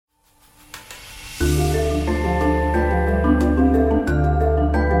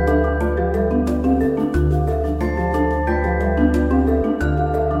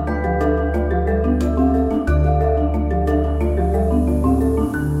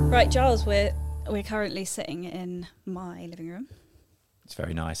Right, Giles, we're currently sitting in my living room. It's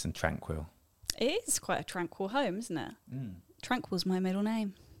very nice and tranquil. It is quite a tranquil home, isn't it? Tranquil's my middle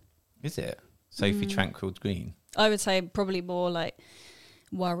name. Is it? Sophie Tranquil Green? I would say probably more like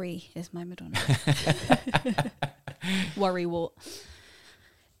Worry is my middle name. Worrywart.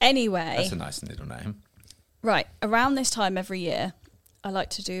 Anyway. That's a nice middle name. Right, around this time every year, I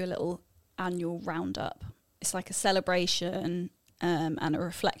like to do a little annual roundup. It's like a celebration and a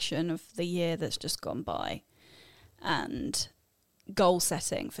reflection of the year that's just gone by and goal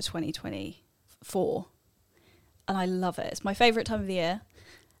setting for 2024. And I love it. It's my favourite time of the year.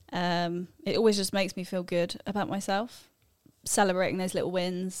 It always just makes me feel good about myself, celebrating those little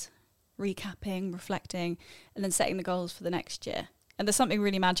wins, recapping, reflecting, and then setting the goals for the next year. And there's something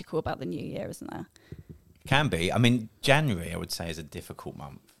really magical about the new year, isn't there? Can be. I mean, January, I would say, is a difficult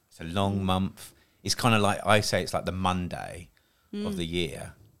month. It's a long month. It's kind of like, I say it's like the Monday of the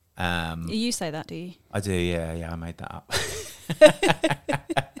year. You say that, do you? I do, yeah, I made that up.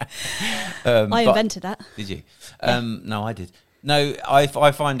 I invented that. Did you? No, I did. No,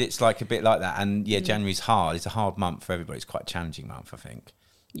 I find it's like a bit like that. And yeah, January's hard. It's a hard month for everybody. It's quite a challenging month, I think.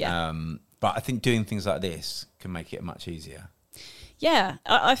 Yeah. But I think doing things like this can make it much easier. Yeah,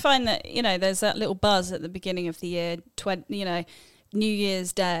 I find that, there's that little buzz at the beginning of the year, New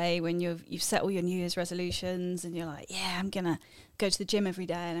Year's Day, when you've set all your New Year's resolutions and you're like, yeah, I'm going to go to the gym every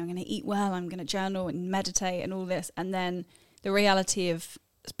day and I'm going to eat well, I'm going to journal and meditate and all this. And then the reality of,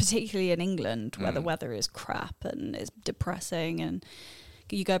 particularly in England, where the weather is crap and it's depressing and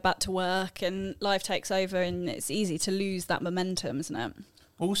you go back to work and life takes over and it's easy to lose that momentum, isn't it?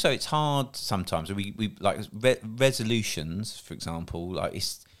 Also, it's hard sometimes. We like resolutions, for example. Like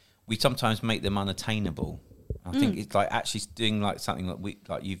we sometimes make them unattainable. I think it's like actually doing like something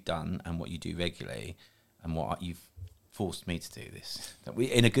like you've done and what you do regularly, and what you've forced me to do this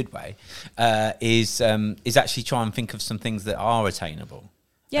in a good way is actually try and think of some things that are attainable.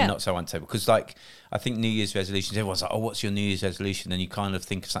 Yeah. And not so unattainable. Because like I think New Year's resolutions, everyone's like, oh, what's your New Year's resolution? And you kind of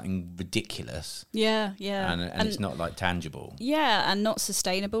think of something ridiculous. Yeah. And it's not like tangible. Yeah, and not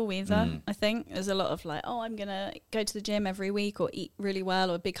sustainable either. I think there's a lot of like, oh, I'm going to go to the gym every week or eat really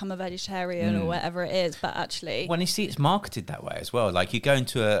well or become a vegetarian or whatever it is. But actually... When you see it's marketed that way as well. Like you go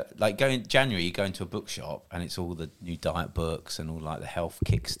into January, you go into a bookshop and it's all the new diet books and all like the health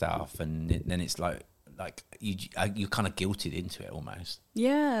kick stuff. And then it's like you're kind of guilted into it almost.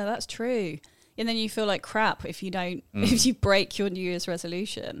 Yeah, that's true. And then you feel like crap if you don't, if you break your New Year's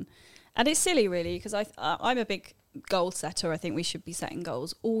resolution. And it's silly, really, because I'm a big goal setter. I think we should be setting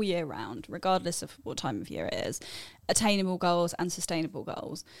goals all year round, regardless of what time of year it is. Attainable goals and sustainable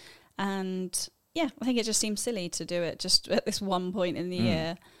goals. And yeah, I think it just seems silly to do it just at this one point in the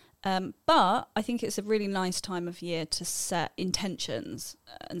year. But I think it's a really nice time of year to set intentions.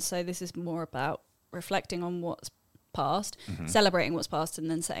 And so this is more about reflecting on what's past, celebrating what's past,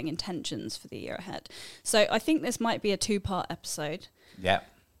 and then setting intentions for the year ahead. So I think this might be a 2-part episode. Yeah.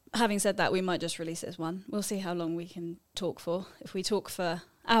 Having said that, we might just release it as one. We'll see how long we can talk for. If we talk for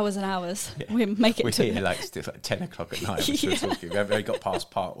hours and hours, we make it to... We're here like 10 o'clock at night. We're still talking. We haven't really got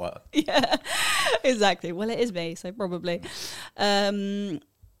past part one. Yeah, exactly. Well, it is me, so probably. And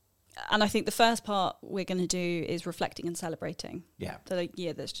I think the first part we're going to do is reflecting and celebrating the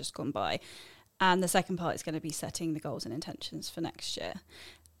year that's just gone by. And the second part is going to be setting the goals and intentions for next year.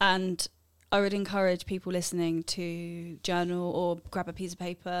 And I would encourage people listening to journal or grab a piece of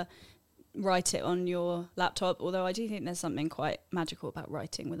paper, write it on your laptop, although I do think there's something quite magical about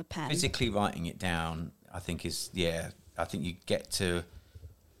writing with a pen. Physically writing it down, I think I think you get to...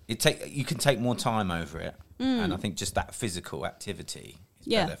 You can take more time over it. And I think just that physical activity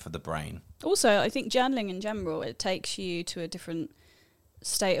is better for the brain. Also, I think journaling in general, it takes you to a different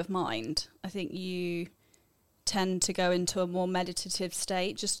state of mind. I think you tend to go into a more meditative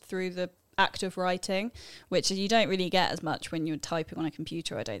state just through the act of writing, which you don't really get as much when you're typing on a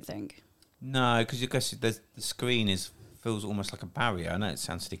computer, I don't think. No, because the screen feels almost like a barrier. I know it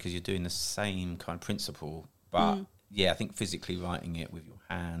sounds silly because you're doing the same kind of principle, but I think physically writing it with your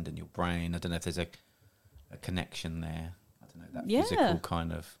hand and your brain, I don't know if there's a connection there. I don't know, that physical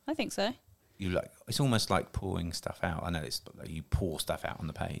kind of... I think so. It's almost like pouring stuff out. I know it's like you pour stuff out on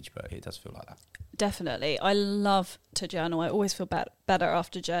the page, but it does feel like that. Definitely. I love to journal. I always feel better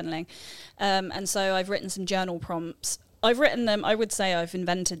after journaling. And so I've written some journal prompts. I've written them, I would say I've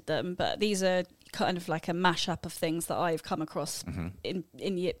invented them, but these are kind of like a mashup of things that I've come across in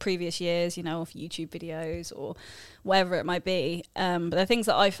previous years, off YouTube videos or wherever it might be. But they're things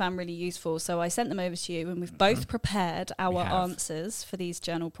that I found really useful. So I sent them over to you and we've both prepared our answers for these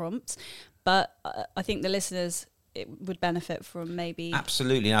journal prompts. But I think the listeners it would benefit from maybe.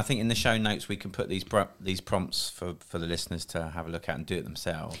 Absolutely. And I think in the show notes we can put these prompts for the listeners to have a look at and do it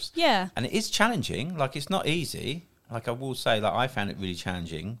themselves. Yeah. And it is challenging. Like, it's not easy. Like, I will say, like, I found it really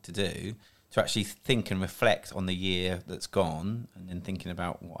challenging to do, to actually think and reflect on the year that's gone and then thinking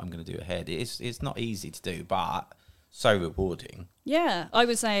about what I'm going to do ahead. It's not easy to do, but so rewarding. Yeah, I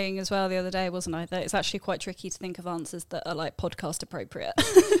was saying as well the other day, wasn't I, that it's actually quite tricky to think of answers that are like podcast appropriate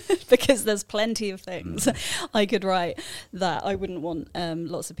because there's plenty of things I could write that I wouldn't want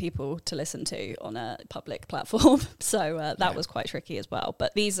lots of people to listen to on a public platform. So that was quite tricky as well.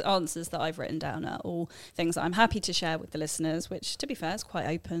 But these answers that I've written down are all things that I'm happy to share with the listeners, which, to be fair, is quite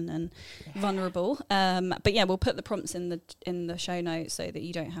open and vulnerable. But yeah, we'll put the prompts in the show notes so that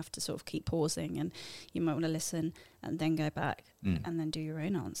you don't have to sort of keep pausing, and you might want to listen and then go back and then do your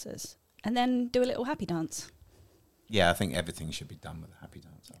own answers. And then do a little happy dance. Yeah, I think everything should be done with a happy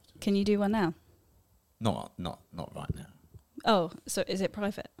dance afterwards. Can you do one now? Not right now. Oh, so is it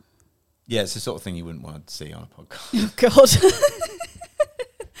private? Yeah, it's the sort of thing you wouldn't want to see on a podcast. Oh, God.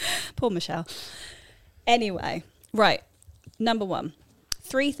 Poor Michelle. Anyway, right. Number 1.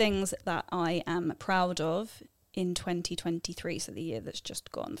 3 things that I am proud of in 2023, so the year that's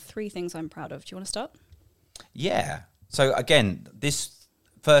just gone. 3 things I'm proud of. Do you want to start? Yeah. So again, this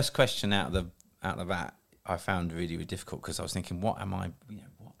first question out of that, I found really, really difficult because I was thinking, what am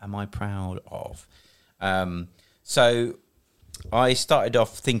I proud of? So I started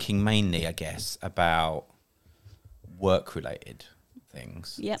off thinking mainly, I guess, about work-related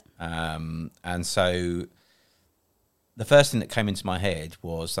things. Yep. And so the first thing that came into my head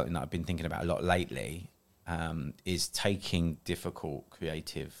was something that I've been thinking about a lot lately, is taking difficult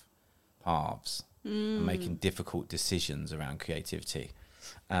creative paths and making difficult decisions around creativity.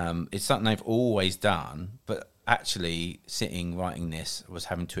 It's something I've always done, but actually writing this was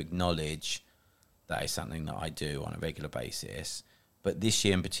having to acknowledge that is something that I do on a regular basis. But this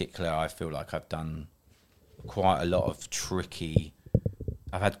year in particular, I feel like I've done quite a lot of tricky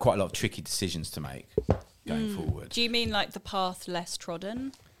decisions to make going forward. Do you mean like the path less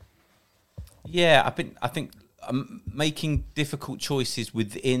trodden? Yeah, I think making difficult choices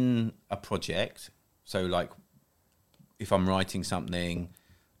within a project. So, like, if I'm writing something,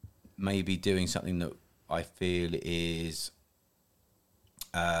 maybe doing something that I feel is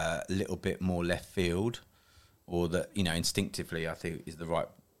a little bit more left field, or that, instinctively I think is the right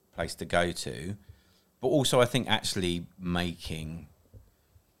place to go to. But also, I think actually making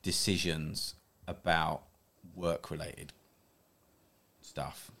decisions about work-related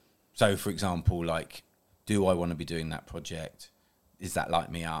stuff. So, for example, like, do I want to be doing that project? Is that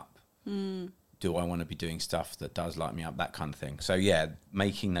light me up? Do I want to be doing stuff that does light me up? That kind of thing. So, yeah,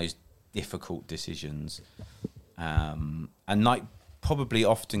 making those difficult decisions, and like probably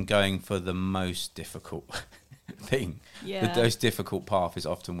often going for the most difficult thing. Yeah. The most difficult path is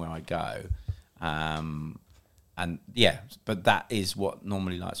often where I go. And yeah, but that is what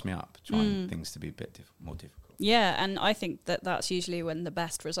normally lights me up, trying things to be a bit more difficult. Yeah, and I think that that's usually when the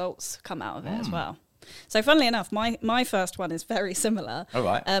best results come out of it as well. So funnily enough, my first one is very similar. All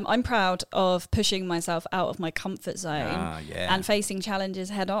right. I'm proud of pushing myself out of my comfort zone and facing challenges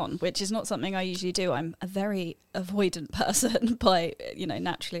head on, which is not something I usually do. I'm a very avoidant person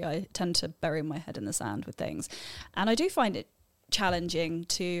naturally I tend to bury my head in the sand with things. And I do find it challenging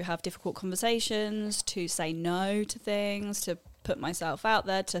to have difficult conversations, to say no to things, to put myself out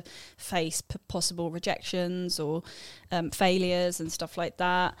there, to face possible rejections or failures and stuff like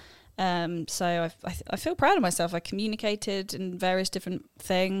that. So I feel proud of myself. I communicated in various different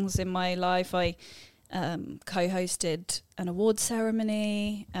things in my life. I co-hosted an awards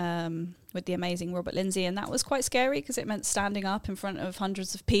ceremony with the amazing Robert Lindsay, and that was quite scary because it meant standing up in front of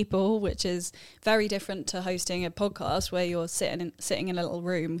hundreds of people, which is very different to hosting a podcast where you're sitting in a little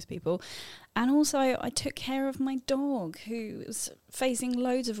room with people. And also I took care of my dog, who was facing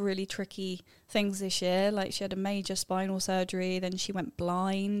loads of really tricky things this year. Like, she had a major spinal surgery, then she went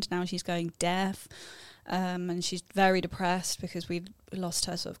blind, now she's going deaf, and she's very depressed because we lost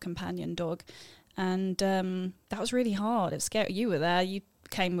her sort of companion dog. And that was really hard. It was scary. You were there. You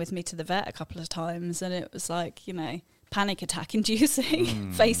came with me to the vet a couple of times, and it was like, panic attack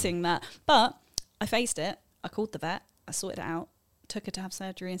inducing facing that. But I faced it. I called the vet. I sorted it out. Took her to have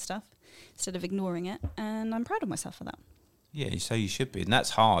surgery and stuff instead of ignoring it. And I'm proud of myself for that. Yeah, so you should be. And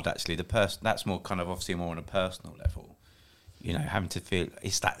that's hard, actually. That's more kind of obviously more on a personal level. Having to feel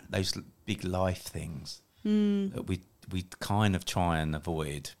it's those big life things that we kind of try and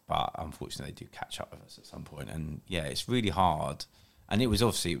avoid, but unfortunately they do catch up with us at some point. And yeah, it's really hard. And it was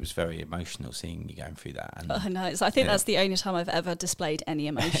very emotional seeing you going through that. And I know. I think that's the only time I've ever displayed any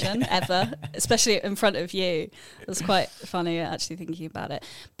emotion ever, especially in front of you. It was quite funny actually thinking about it.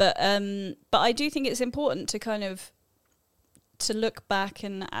 But I do think it's important to kind of to look back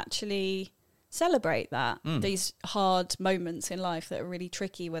and actually celebrate that these hard moments in life that are really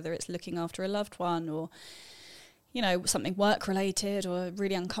tricky, whether it's looking after a loved one or, you know, something work related or a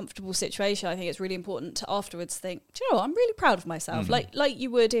really uncomfortable situation. I think it's really important to afterwards think, do you know what, I'm really proud of myself. Like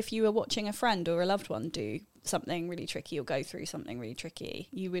you would if you were watching a friend or a loved one do something really tricky or go through something really tricky.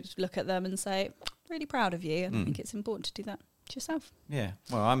 You would look at them and say, really proud of you. And I think it's important to do that to yourself. Yeah.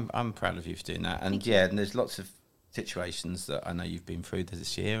 Well, I'm proud of you for doing that. And and there's lots of situations that I know you've been through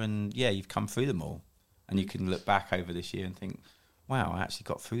this year, and you've come through them all. And you can look back over this year and think, wow, I actually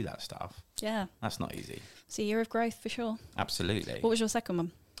got through that stuff. Yeah. That's not easy. It's a year of growth for sure. Absolutely. What was your second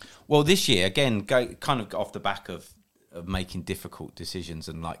one? Well, this year, again, kind of off the back of making difficult decisions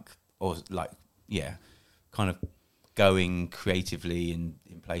and kind of going creatively in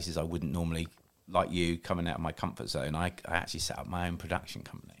places I wouldn't normally, like you, coming out of my comfort zone. I actually set up my own production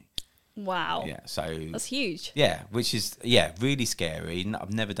company. Wow. Yeah, so that's huge. Yeah, which is really scary.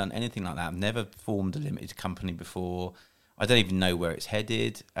 I've never done anything like that. I've never formed a limited company before. I don't even know where it's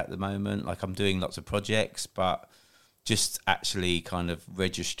headed at the moment. Like, I'm doing lots of projects, but just actually kind of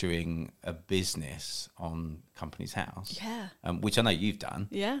registering a business on Companies House, which I know you've done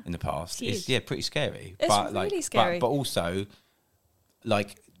in the past, is pretty scary. It's really scary. But also,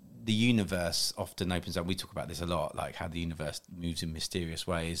 like, the universe often opens up. We talk about this a lot, like how the universe moves in mysterious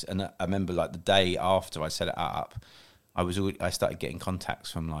ways. And I remember, like, the day after I set it up, I started getting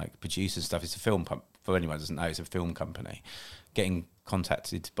contacts from like producers and stuff. It's a film for anyone who doesn't know, it's a film company, getting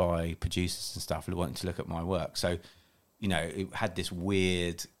contacted by producers and stuff wanting to look at my work. So, you know, it had this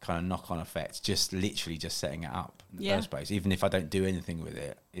weird kind of knock-on effect, just literally just setting it up in the first place. Even if I don't do anything with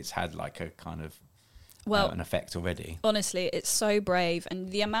it, it's had like a kind of an effect already. Honestly, it's so brave. And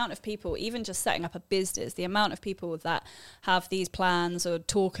the amount of people, even just setting up a business, the amount of people that have these plans or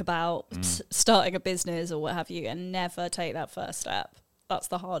talk about starting a business or what have you and never take that first step, that's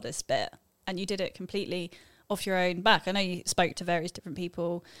the hardest bit. And you did it completely off your own back. I know you spoke to various different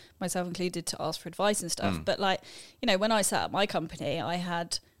people, myself included, to ask for advice and stuff. But, like, you know, when I set up my company, I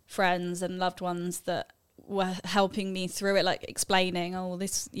had friends and loved ones that were helping me through it, like explaining,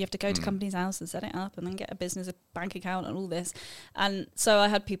 this, you have to go to Companies House and set it up and then get a business, a bank account and all this. And so I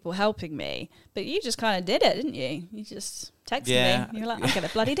had people helping me, but you just kind of did it, didn't you? You just texted me. You're like, I'm going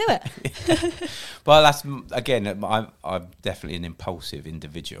to bloody do it. Well, that's, again, I'm definitely an impulsive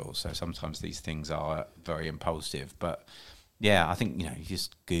individual. So sometimes these things are very impulsive, but I think, you know, you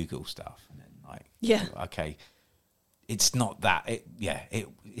just Google stuff and then okay, it's not that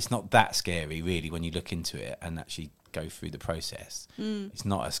it's not that scary really when you look into it and actually go through the process. It's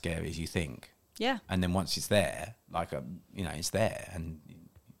not as scary as you think. And then once it's there, like it's there, and it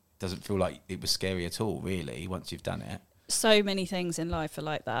doesn't feel like it was scary at all really once you've done it. So many things in life are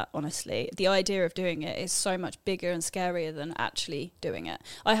like that, honestly. The idea of doing it is so much bigger and scarier than actually doing it.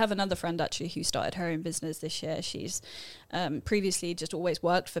 I have another friend actually who started her own business this year. She's previously just always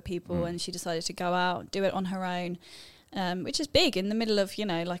worked for people and she decided to go out, do it on her own. Which is big in the middle of, you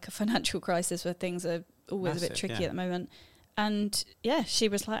know, like a financial crisis where things are always a bit tricky at the moment. And she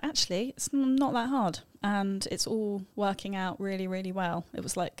was like, actually, it's not that hard. And it's all working out really, really well. It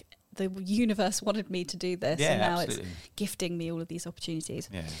was like the universe wanted me to do this. And now it's gifting me all of these opportunities.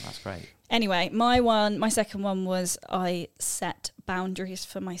 Yeah, that's great. Anyway, my second one was I set boundaries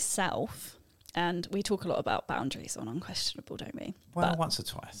for myself. And we talk a lot about boundaries on Unquestionable, don't we? Well, once or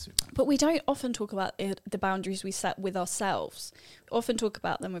twice. But we don't often talk about the boundaries we set with ourselves. We often talk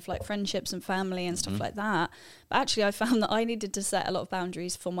about them with like friendships and family and stuff like that. But actually, I found that I needed to set a lot of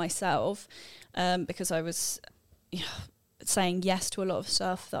boundaries for myself because I was saying yes to a lot of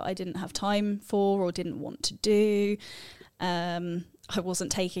stuff that I didn't have time for or didn't want to do. I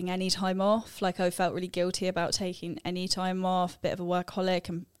wasn't taking any time off. Like, I felt really guilty about taking any time off, a bit of a workaholic,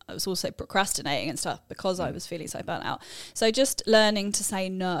 and I was also procrastinating and stuff because I was feeling so burnt out. So just learning to say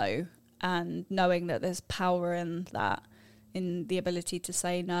no and knowing that there's power in that, in the ability to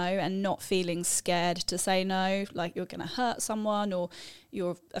say no and not feeling scared to say no, like you're going to hurt someone or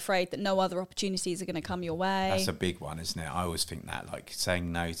you're afraid that no other opportunities are going to come your way. That's a big one, isn't it? I always think that, like,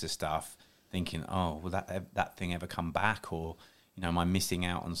 saying no to stuff, thinking, will that thing ever come back? Or, you know, am I missing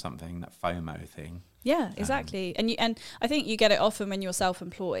out on something, that FOMO thing? Yeah, exactly. And I think you get it often when you're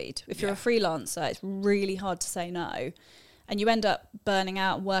self-employed. If you're a freelancer, it's really hard to say no. And you end up burning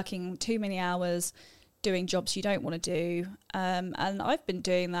out, working too many hours, doing jobs you don't want to do. And I've been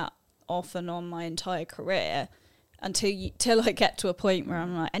doing that off and on my entire career. till I get to a point where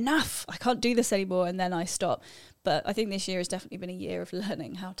I'm like, enough, I can't do this anymore, and then I stop. But I think this year has definitely been a year of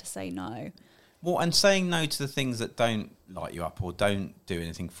learning how to say no. Well, and saying no to the things that don't light you up or don't do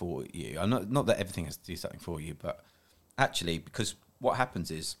anything for you. I'm not that everything has to do something for you, but actually, because what happens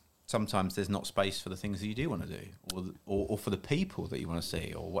is sometimes there's not space for the things that you do want to do, or for the people that you want to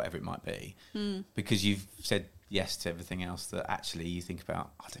see, or whatever it might be, because you've said yes to everything else that actually you think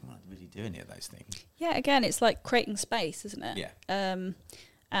about, I don't want to really do any of those things. Yeah, again, it's like creating space, isn't it? Yeah.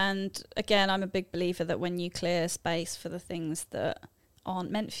 And again, I'm a big believer that when you clear space for the things that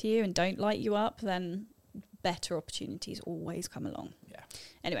aren't meant for you and don't light you up, then better opportunities always come along. Yeah.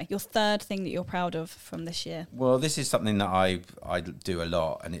 Anyway, your third thing that you're proud of from this year? Well, this is something that I do a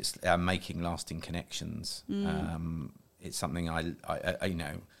lot, and it's making lasting connections. It's something I you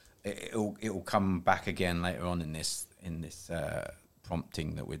know, it'll come back again later on in this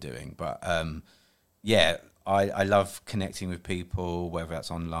prompting that we're doing. But yeah, I love connecting with people, whether that's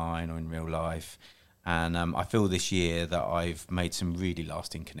online or in real life. And I feel this year that I've made some really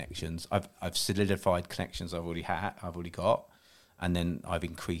lasting connections. I've solidified connections I've already got, and then I've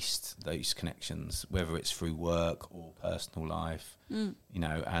increased those connections, whether it's through work or personal life, you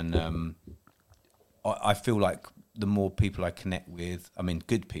know. And I feel like the more people I connect with, I mean,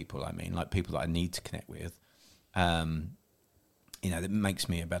 good people, like people that I need to connect with, you know, that makes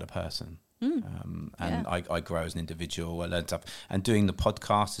me a better person. I grow as an individual. I learn stuff, and doing the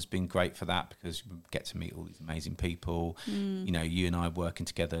podcast has been great for that, because you get to meet all these amazing people. You know, you and I working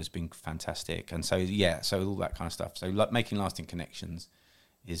together has been fantastic, and so all that kind of stuff. So like making lasting connections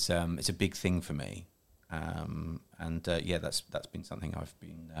is it's a big thing for me, that's been something I've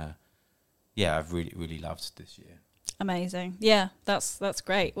been I've really loved this year. Amazing. Yeah, that's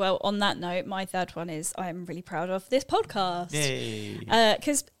great. Well, on that note, my third one is I'm really proud of this podcast. Yay!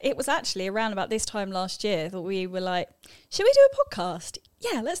 Because it was actually around about this time last year that we were like, should we do a podcast?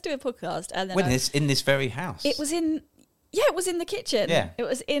 Yeah, let's do a podcast. And then in this very house. It was in the kitchen. Yeah. It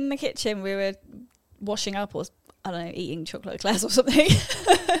was in the kitchen. We were washing up, or I don't know, eating chocolate eclairs or something.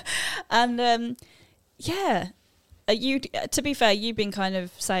 And to be fair, you've been kind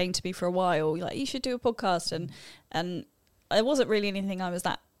of saying to me for a while, like, you should do a podcast, and there wasn't really anything I was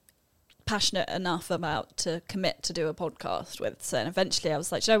that passionate enough about to commit to do a podcast with. So eventually I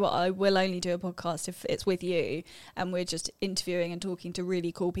was like, you know what, I will only do a podcast if it's with you and we're just interviewing and talking to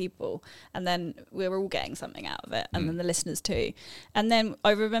really cool people, and then we're all getting something out of it, and then the listeners too. And then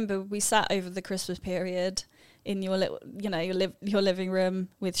I remember we sat over the Christmas period in your your living room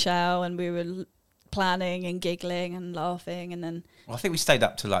with Shao, and we were planning and giggling and laughing, and then I think we stayed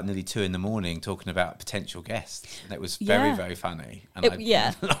up to like nearly 2 a.m. talking about potential guests, and it was very, very funny, and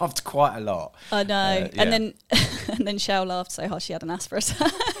I laughed quite a lot. I know. And then Shell laughed so hard she had an asthma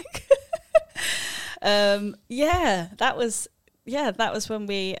attack. That was when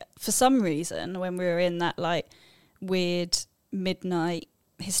we, for some reason, when we were in that like weird midnight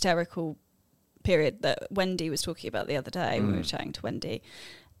hysterical period that Wendy was talking about the other day when we were chatting to Wendy,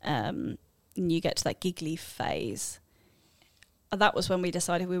 and you get to that giggly phase. That was when we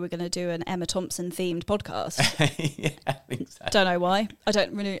decided we were going to do an Emma Thompson themed podcast. Yeah, I think so. Don't know why. I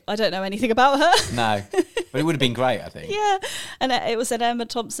don't know anything about her. No, but it would have been great, I think. Yeah, and it was an Emma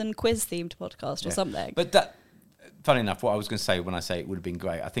Thompson quiz themed podcast or something. But that, funny enough, what I was going to say when I say it would have been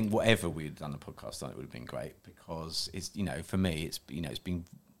great, I think whatever we had done a podcast on, it would have been great, because it's, you know, for me, it's, you know, it's been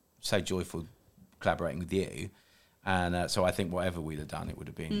so joyful collaborating with you, and so I think whatever we'd have done, it would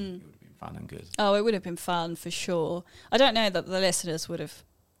have been fun and good. Oh, it would have been fun for sure. I don't know that the listeners would have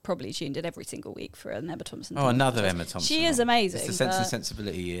probably tuned in every single week for an Emma Thompson. Oh, another Emma Thompson. She is amazing. It's the Sense and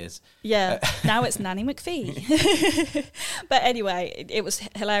Sensibility years. Yeah, now it's Nanny McPhee. But anyway, it was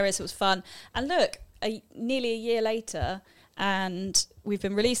hilarious. It was fun. And look, nearly a year later, and we've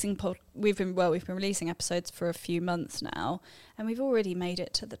been releasing episodes for a few months now, and we've already made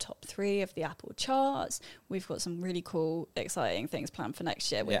it to the top 3 of the Apple charts. We've got some really cool, exciting things planned for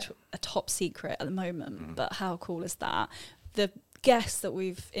next year, which are top secret at the moment. But how cool is that? The guests that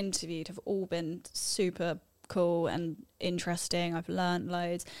we've interviewed have all been super cool and interesting. I've learned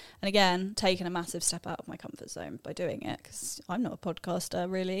loads, and again, taken a massive step out of my comfort zone by doing it, because I'm not a podcaster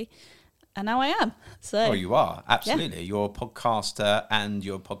really. And now I am. So. Oh, you are. Absolutely. Yeah. You're a podcaster and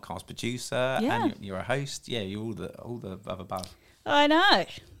you're a podcast producer and you're a host. Yeah, you're all the above. I know.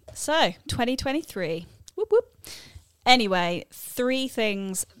 So, 2023. Whoop, whoop. Anyway, 3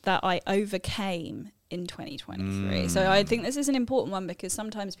 things that I overcame in 2023. So I think this is an important one, because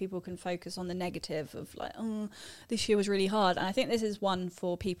sometimes people can focus on the negative of like, oh, this year was really hard. And I think this is one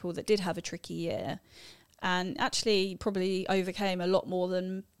for people that did have a tricky year, and actually probably overcame a lot more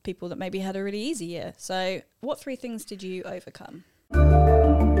than people that maybe had a really easy year. So what 3 things did you overcome?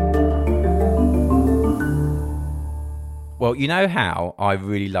 Well, you know how I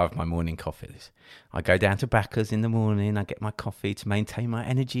really love my morning coffees. I go down to Bacca's in the morning, I get my coffee to maintain my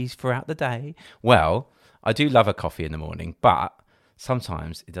energies throughout the day. Well, I do love a coffee in the morning, but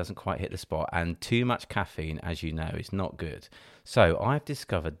sometimes it doesn't quite hit the spot, and too much caffeine, as you know, is not good. So I've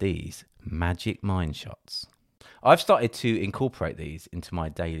discovered these Magic Mind shots. I've started to incorporate these into my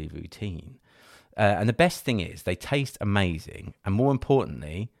daily routine. And the best thing is they taste amazing, and more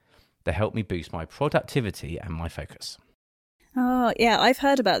importantly, they help me boost my productivity and my focus. Oh, yeah, I've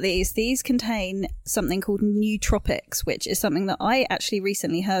heard about these. These contain something called nootropics, which is something that I actually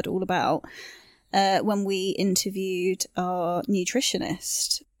recently heard all about when we interviewed our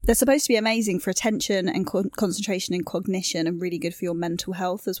nutritionist. They're supposed to be amazing for attention and concentration and cognition, and really good for your mental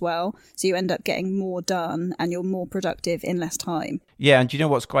health as well. So you end up getting more done and you're more productive in less time. Yeah, and do you know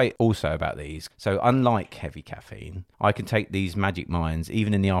what's great also about these? So unlike heavy caffeine, I can take these Magic Minds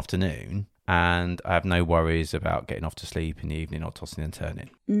even in the afternoon, and I have no worries about getting off to sleep in the evening or tossing and turning.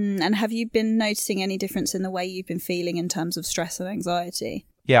 And have you been noticing any difference in the way you've been feeling in terms of stress and anxiety?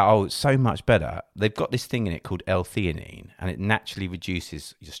 Yeah, so much better. They've got this thing in it called L-theanine, and it naturally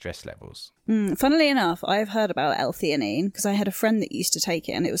reduces your stress levels. Funnily enough, I've heard about L-theanine because I had a friend that used to take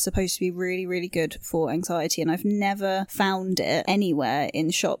it, and it was supposed to be really, really good for anxiety, and I've never found it anywhere in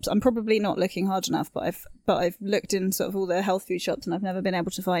shops. I'm probably not looking hard enough, but I've looked in sort of all the health food shops and I've never been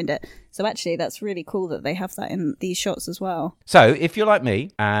able to find it. So actually, that's really cool that they have that in these shots as well. So if you're like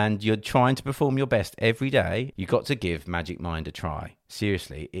me and you're trying to perform your best every day, you've got to give Magic Mind a try.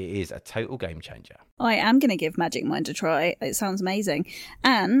 Seriously, it is a total game changer. I am going to give Magic Mind a try. It sounds amazing.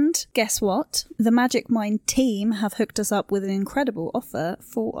 And guess what? The Magic Mind team have hooked us up with an incredible offer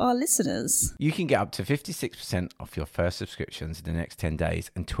for our listeners. You can get up to 56% off your first subscriptions in the next 10 days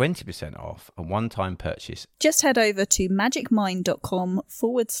and 20% off a one-time purchase. Just head over to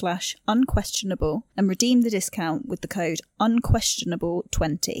magicmind.com/unquestionable and redeem the discount with the code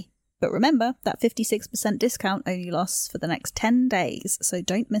unquestionable20. But remember, that 56% discount only lasts for the next 10 days, so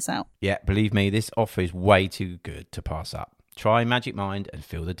don't miss out. Yeah, believe me, this offer is way too good to pass up. Try Magic Mind and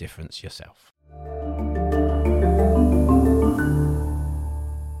feel the difference yourself.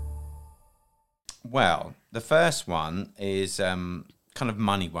 Well, the first one is kind of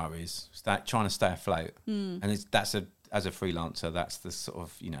money worries, trying to stay afloat. And as a freelancer, that's the sort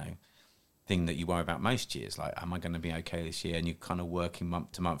of, thing that you worry about most years. Like, am I going to be okay this year? And you're kind of working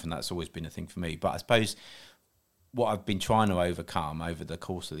month to month, and that's always been a thing for me. But I suppose what I've been trying to overcome over the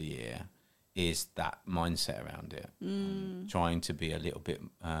course of the year is that mindset around it. Trying to be a little bit,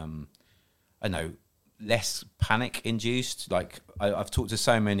 less panic induced. Like I've talked to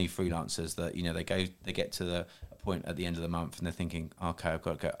so many freelancers that, they get to the point at the end of the month and they're thinking, okay, I've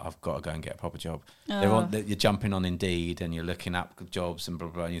got to go and get a proper job. You're jumping on Indeed and you're looking up jobs and blah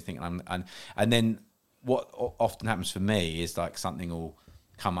blah, and you think, and then what often happens for me is like something will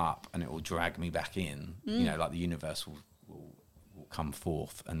come up and it will drag me back in. Like the universe will come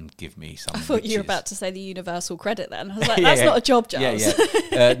forth and give me some. I thought you were about to say the universal credit. Then I was like, that's not a job, Giles.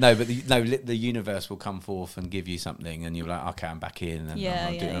 No, but the universe will come forth and give you something, and you're like, okay, I'm back in,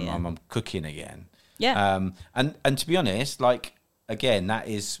 and I'm cooking again. Yeah. And to be honest, like, again, that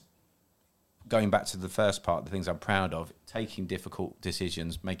is going back to the first part, the things I'm proud of, taking difficult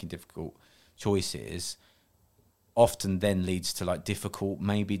decisions, making difficult choices, often then leads to like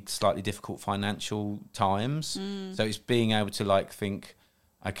maybe slightly difficult financial times. So it's being able to like think,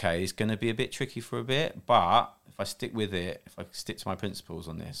 okay, it's going to be a bit tricky for a bit, but if I stick with it, if I stick to my principles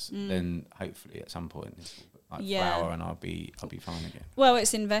on this, then hopefully at some point flower and I'll be fine again. Well,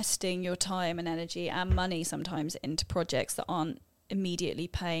 it's investing your time and energy and money sometimes into projects that aren't immediately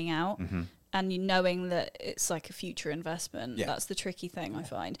paying out. And you knowing that it's like a future investment. That's the tricky thing, I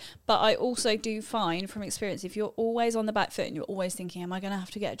find. But I also do find from experience, if you're always on the back foot and you're always thinking, am I going to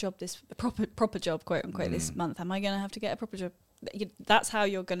have to get a job, a proper job, quote unquote, this month? Am I going to have to get a proper job? That's how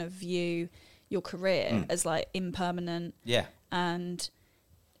you're going to view your career, as like impermanent and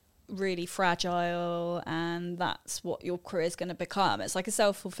really fragile, and that's what your career is going to become. It's like a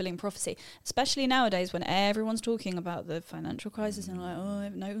self-fulfilling prophecy, especially nowadays when everyone's talking about the financial crisis and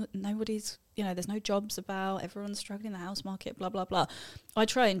like, nobody's, there's no jobs about, everyone's struggling, the house market, blah blah blah. I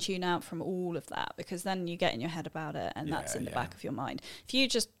try and tune out from all of that, because then you get in your head about it, and that's in the back of your mind. If you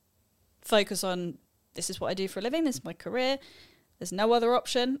just focus on, this is what I do for a living, this is my career, there's no other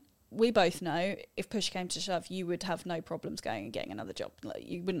option. We both know if push came to shove, you would have no problems going and getting another job. Like,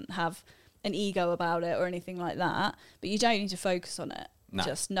 you wouldn't have an ego about it or anything like that. But you don't need to focus on it. No.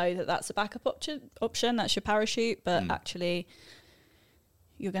 Just know that that's a backup option. That's your parachute. But actually,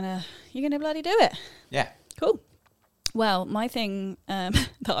 you're gonna bloody do it. Yeah. Cool. Well, my thing that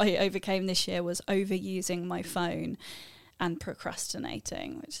I overcame this year was overusing my phone and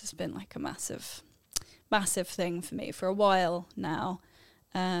procrastinating, which has been like a massive thing for me for a while now.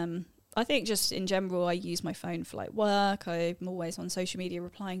 I think just in general, I use my phone for like work. I'm always on social media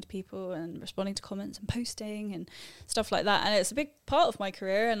replying to people and responding to comments and posting and stuff like that. And it's a big part of my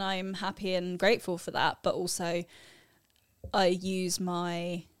career, and I'm happy and grateful for that. But also, I use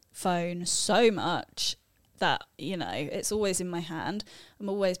my phone so much that, you know, it's always in my hand. I'm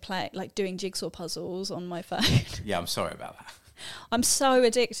always doing jigsaw puzzles on my phone. Yeah, I'm sorry about that. I'm so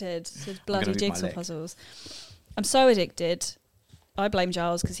addicted to bloody jigsaw puzzles. I'm so addicted. I blame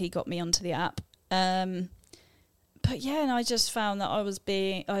Giles because he got me onto the app. But yeah, and I just found that I was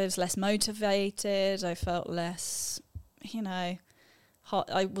less motivated. I felt less, you know, hot.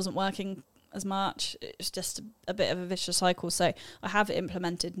 I wasn't working as much. It was just a bit of a vicious cycle. So I have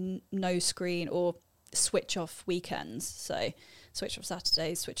implemented no screen or switch off weekends. So switch off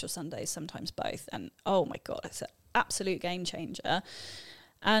Saturdays, switch off Sundays, sometimes both. And oh my God, it's an absolute game changer.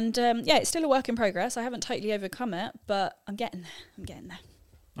 And yeah, it's still a work in progress. I haven't totally overcome it, but I'm getting there.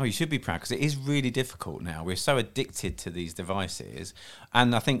 Oh, you should be proud, because it is really difficult now. We're so addicted to these devices.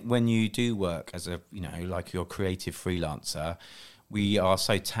 And I think when you do work as a, you know, like you're a creative freelancer, we are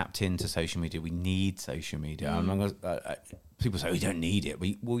so tapped into social media. We need social media. People say we don't need it.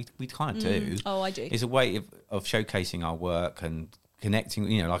 We kind of do. Oh, I do. It's a way of showcasing our work and connecting,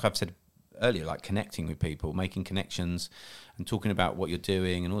 you know, like I've said earlier, like connecting with people, making connections and talking about what you're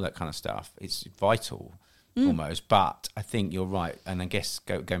doing and all that kind of stuff. It's vital almost. But I think you're right. And I guess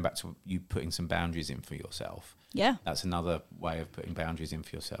going back to you putting some boundaries in for yourself. Yeah. That's another way of putting boundaries in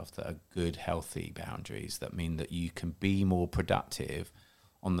for yourself that are good, healthy boundaries that mean that you can be more productive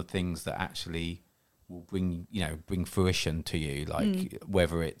on the things that actually will bring fruition to you, like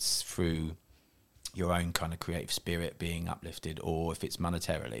whether it's through your own kind of creative spirit being uplifted, or if it's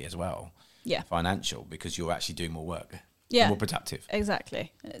monetarily as well. Yeah. Financial, because you're actually doing more work. Yeah. More productive.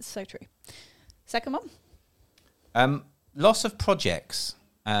 Exactly. It's so true. Second one? Loss of projects.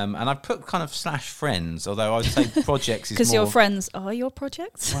 And I've put kind of / friends, although I would say projects is more... Because your friends are your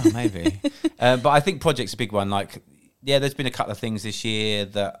projects? Well, maybe. But I think projects are a big one. Like, yeah, there's been a couple of things this year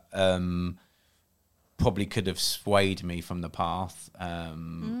that probably could have swayed me from the path.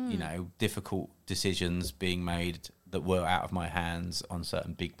 You know, difficult decisions being made that were out of my hands on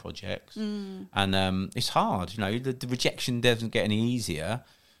certain big projects. And it's hard, you know, the rejection doesn't get any easier.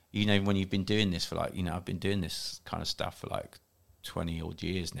 You know, when you've been doing this for like, you know, I've been doing this kind of stuff for like 20 odd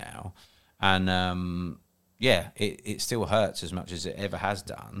years now. And yeah, it still hurts as much as it ever has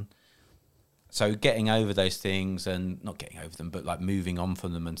done. So getting over those things, and not getting over them, but like moving on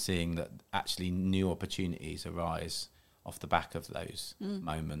from them and seeing that actually new opportunities arise off the back of those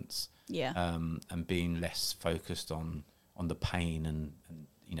moments. Yeah. And being less focused on the pain and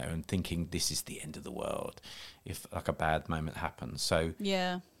you know, and thinking this is the end of the world if like a bad moment happens. So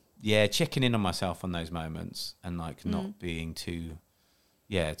yeah, checking in on myself on those moments and like not being too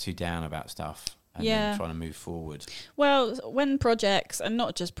down about stuff. And then trying to move forward. Well, when projects, and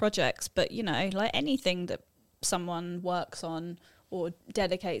not just projects, but, you know, like anything that someone works on or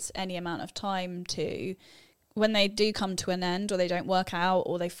dedicates any amount of time to, when they do come to an end or they don't work out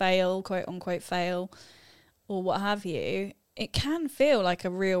or they fail, quote unquote fail, or what have you, it can feel like a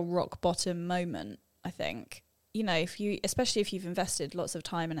real rock bottom moment, I think. You know, especially if you've invested lots of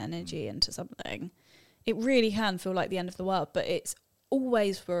time and energy into something, it really can feel like the end of the world, but it's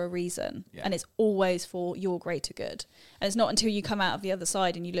always for a reason, and it's always for your greater good. And it's not until you come out of the other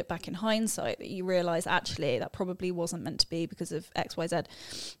side and you look back in hindsight that you realise actually that probably wasn't meant to be because of X, Y, Z.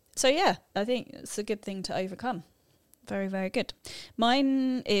 So yeah, I think it's a good thing to overcome. Very, very good.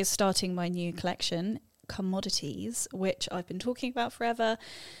 Mine is starting my new collection, Commodities, which I've been talking about forever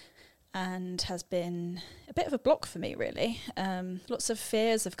and has been a bit of a block for me, really. Lots of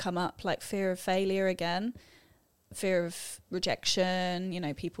fears have come up, like fear of failure again, fear of rejection, you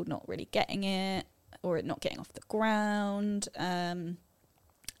know, people not really getting it or it not getting off the ground. And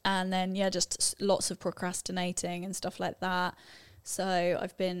then, yeah, just lots of procrastinating and stuff like that. So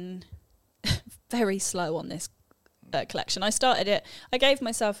I've been very slow on this collection. I started it, I gave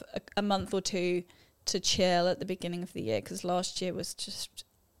myself a month or two to chill at the beginning of the year because last year was just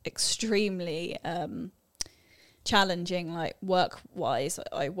extremely challenging, like work-wise.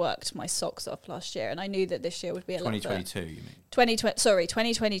 I worked my socks off last year, and I knew that this year would be a lot better. 2022, you mean?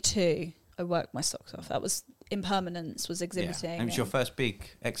 2022, I worked my socks off. That was Impermanence was exhibiting. Yeah. And it was your first big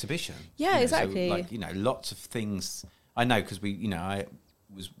exhibition. Yeah, you know, exactly. So, like, you know, lots of things. I know because I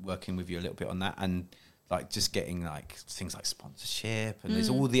was working with you a little bit on that, and like just getting like things like sponsorship, and there's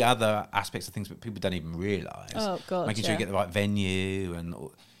all the other aspects of things that people don't even realise. Oh God, making sure you get the right venue, and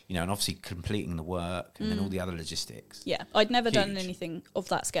and obviously completing the work, and then all the other logistics. Yeah, I'd never done Huge. anything of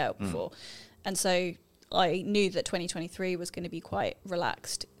that scale before, and so I knew that 2023 was going to be quite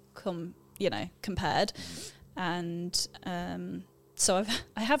relaxed, compared, and so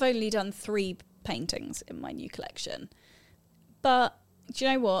I have only done 3 paintings in my new collection, but. Do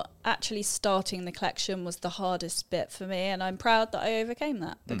you know what? Actually starting the collection was the hardest bit for me, and I'm proud that I overcame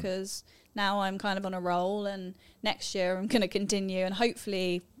that because now I'm kind of on a roll, and next year I'm going to continue, and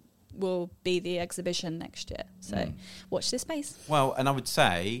hopefully will be the exhibition next year. So watch this space. Well, and I would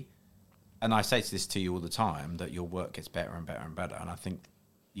say, and I say this to you all the time, that your work gets better and better and better, and I think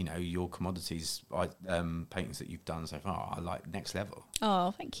your commodities paintings that you've done so far are like next level.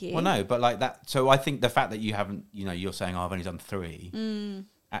 Oh, thank you. Well, no, but like that. So I think the fact that you haven't, you're saying, I've only done 3.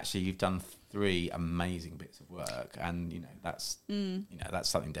 Actually, you've done 3 amazing bits of work, and that's that's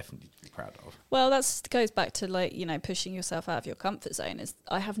something definitely to be proud of. Well, that goes back to pushing yourself out of your comfort zone.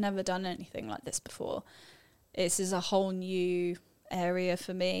 I have never done anything like this before. This is a whole new area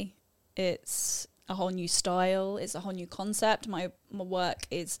for me. It's a whole new style. It's a whole new concept. My work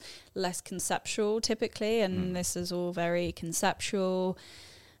is less conceptual typically, and this is all very conceptual,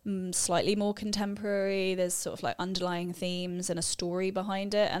 slightly more contemporary. There's sort of like underlying themes and a story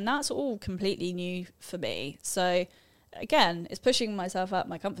behind it, and that's all completely new for me. So again, it's pushing myself out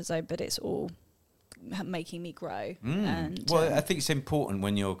my comfort zone, but it's all making me grow. And well, I think it's important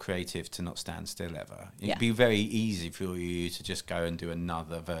when you're creative to not stand still ever. It'd be very easy for you to just go and do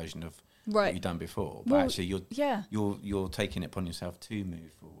another version of what you've done before, but actually you're taking it upon yourself to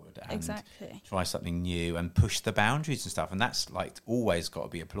move forward and try something new and push the boundaries and stuff, and that's like always got to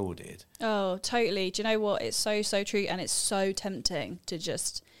be applauded. Oh, totally. Do you know what? It's so true, and it's so tempting to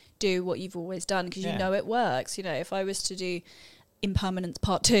just do what you've always done because you know it works. If I was to do Impermanence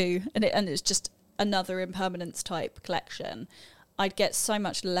Part 2 and it's just another Impermanence type collection, I'd get so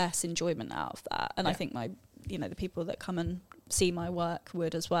much less enjoyment out of that, and I think the people that come and see my work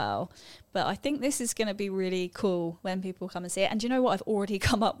would as well. But I think this is going to be really cool when people come and see it. And do you know what? I've already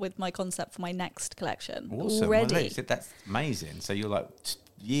come up with my concept for my next collection. Awesome. Already. Well, that's amazing. So you're like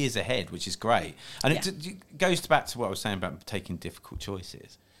years ahead, which is great. And it goes back to what I was saying about taking difficult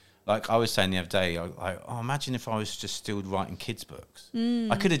choices. Like I was saying the other day, imagine if I was just still writing kids' books.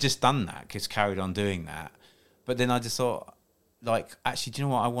 I could have just done that, just carried on doing that. But then I just thought, actually, do you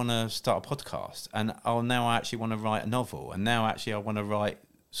know what? I want to start a podcast, and now I actually want to write a novel, and now actually I want to write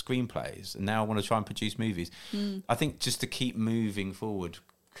screenplays, and now I want to try and produce movies. I think just to keep moving forward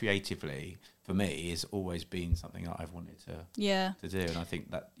creatively for me has always been something that I've wanted to do, and I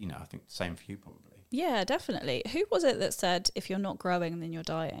think that I think the same for you probably. Yeah, definitely. Who was it that said, "If you're not growing, then you're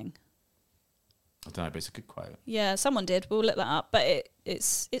dying"? I don't know, but it's a good quote. Yeah, someone did. We'll look that up. But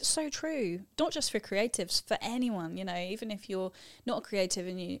it's so true. Not just for creatives, for anyone, even if you're not a creative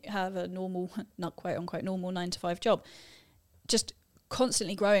and you have a normal, not quote unquote normal 9-to-5 job, just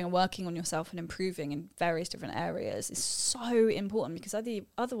constantly growing and working on yourself and improving in various different areas is so important, because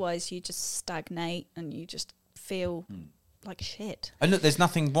otherwise you just stagnate and you just feel like shit. And look, there's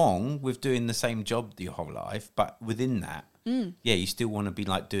nothing wrong with doing the same job your whole life, but within that, you still want to be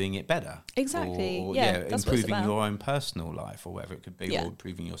like doing it better. Exactly. Or that's improving your own personal life or whatever it could be, or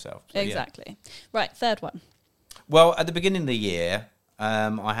improving yourself. So, exactly. Right, third one. Well, at the beginning of the year,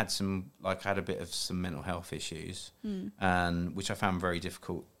 I had a bit of some mental health issues, and which I found very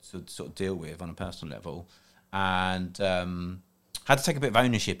difficult to sort of deal with on a personal level, and had to take a bit of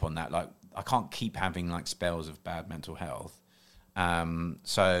ownership on that. Like, I can't keep having like spells of bad mental health.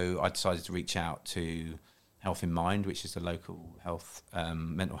 So I decided to reach out to Health in Mind, which is a local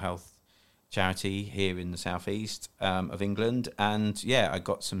mental health charity here in the southeast of England. And I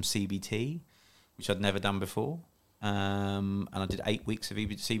got some CBT, which I'd never done before. And I did 8 weeks of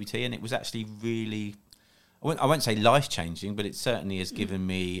CBT, and it was actually really, I won't say life-changing, but it certainly has given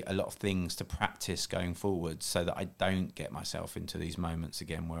me a lot of things to practice going forward, so that I don't get myself into these moments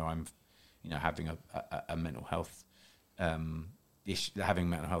again where I'm, having a mental health having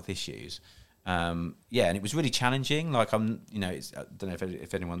mental health issues. And it was really challenging. Like I don't know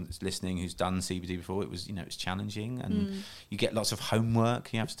if anyone's listening who's done CBD before. It was, it's challenging, and you get lots of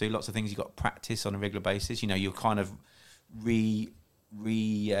homework. You have to do lots of things. You got to practice on a regular basis. You'll kind of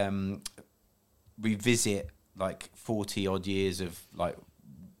revisit like 40 odd years of like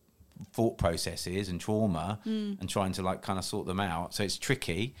thought processes and trauma, and trying to like kind of sort them out. So it's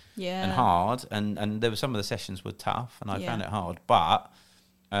tricky and hard. And there were some of the sessions were tough, and I found it hard, but.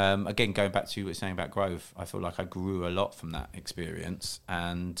 Again, going back to what you were saying about growth, I feel like I grew a lot from that experience,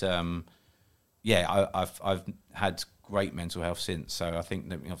 and I've had great mental health since. So I think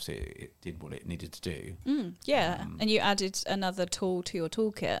that obviously it did what it needed to do. And you added another tool to your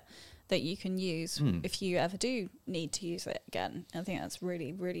toolkit that you can use if you ever do need to use it again. I think that's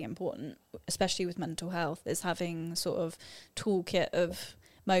really, really important, especially with mental health, is having sort of toolkit of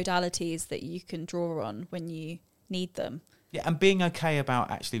modalities that you can draw on when you need them. Yeah, and being okay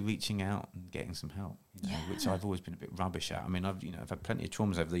about actually reaching out and getting some help, which I've always been a bit rubbish at. I mean, I've had plenty of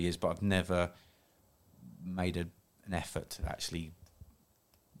traumas over the years, but I've never made an effort to actually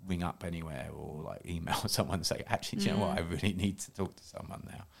ring up anywhere or like email someone and say, actually, do you know what? I really need to talk to someone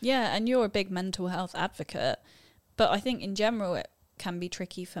now. Yeah, and you're a big mental health advocate, but I think in general it can be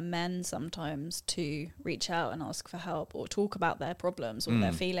tricky for men sometimes to reach out and ask for help or talk about their problems or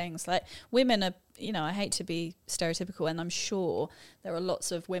their feelings. Like women are, I hate to be stereotypical, and I'm sure there are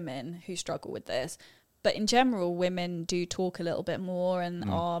lots of women who struggle with this, but in general women do talk a little bit more and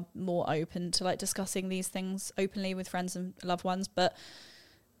are more open to like discussing these things openly with friends and loved ones. But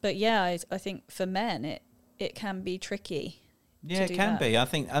yeah, I think for men it can be tricky. Yeah, it can be. I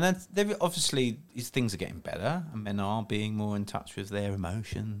think, and then there obviously things are getting better, and men are being more in touch with their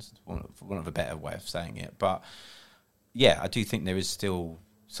emotions, for want of a better way of saying it. But yeah, I do think there is still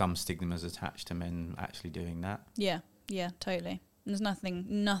some stigmas attached to men actually doing that. Yeah, totally. There's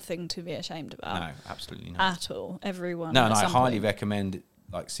nothing to be ashamed about. No, absolutely not at all. Everyone. No, and I highly recommend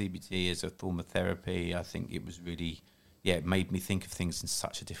like CBT as a form of therapy. I think it was really, it made me think of things in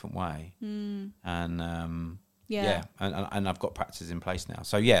such a different way, and. Yeah, and I've got practices in place now.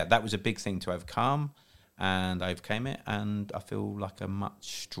 So, that was a big thing to overcome, and I overcame it, and I feel like a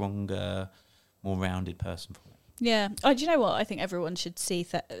much stronger, more rounded person for it. Yeah. Oh, do you know what? I think everyone should see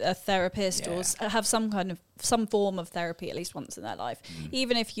a therapist or have some form of therapy at least once in their life,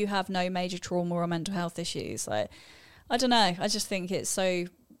 even if you have no major trauma or mental health issues. Like, I don't know. I just think it's so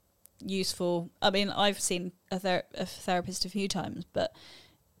useful. I mean, I've seen a therapist a few times, but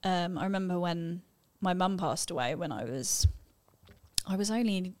I remember when my mum passed away when I was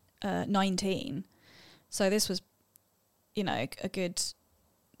only 19. So this was, a good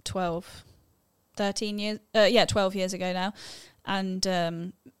 13 years, 12 years ago now.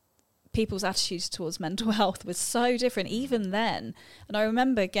 And people's attitudes towards mental health was so different even then. And I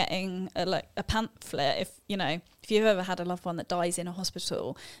remember getting a pamphlet. If you've ever had a loved one that dies in a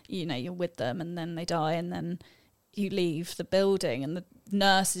hospital, you're with them and then they die and then you leave the building and the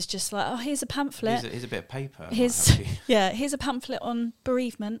nurse is just like, oh, here's a pamphlet. Here's a bit of paper. Here's a pamphlet on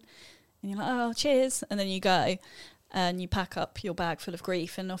bereavement. And you're like, oh, cheers. And then you go and you pack up your bag full of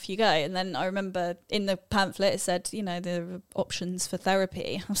grief and off you go. And then I remember in the pamphlet it said, there are options for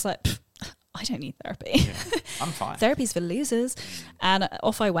therapy. I was like, I don't need therapy. Yeah, I'm fine. Therapy's for losers. And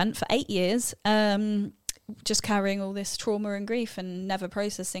off I went for 8 years. Just carrying all this trauma and grief and never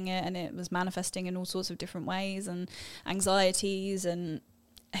processing it, and it was manifesting in all sorts of different ways, and anxieties and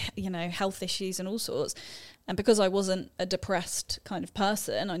health issues and all sorts. And because I wasn't a depressed kind of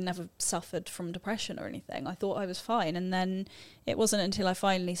person, I never suffered from depression or anything. I thought I was fine, and then it wasn't until I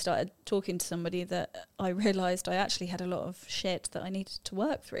finally started talking to somebody that I realised I actually had a lot of shit that I needed to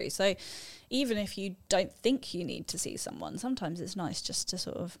work through. So even if you don't think you need to see someone, sometimes it's nice just to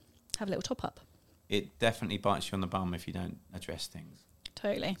sort of have a little top up. It definitely bites you on the bum if you don't address things.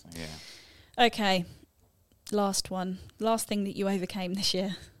 Totally. So, yeah. Okay. Last thing that you overcame this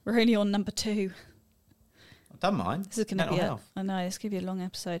year. We're only on number 2. I've done mine. This is going to be I know, this could be a long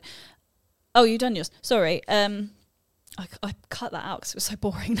episode. Oh, you've done yours. Sorry. I cut that out because it was so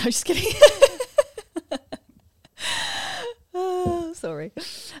boring. No, just kidding. Sorry.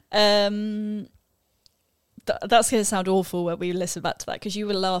 That's going to sound awful when we listen back to that because you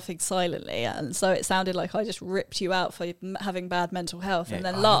were laughing silently, and so it sounded like I just ripped you out for having bad mental health and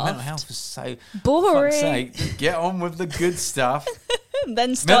then laughed. Mental health was so boring. For fuck's sake, get on with the good stuff. And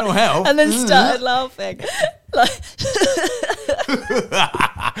then mental health, and then started laughing.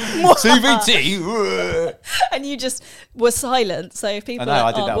 CBT. And you just were silent. So if people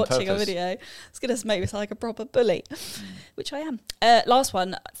aren't watching a video, it's going to make me sound like a proper bully, which I am. Last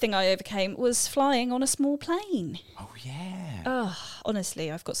thing I overcame was flying on a small plane. Oh, yeah.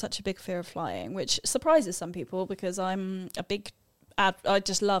 Honestly, I've got such a big fear of flying, which surprises some people because I'm a big... I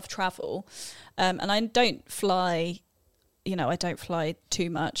just love travel. And I don't fly... I don't fly too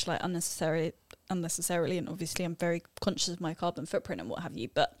much, like unnecessarily, and obviously I'm very conscious of my carbon footprint and what have you,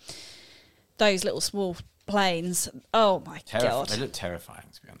 but those little small planes, oh my God. They look terrifying,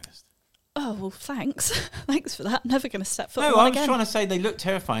 to be honest. Oh, well, thanks. Thanks for that. I'm never going to step foot on again. No, I was trying to say they look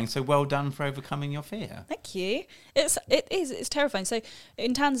terrifying, so well done for overcoming your fear. Thank you. It's terrifying. So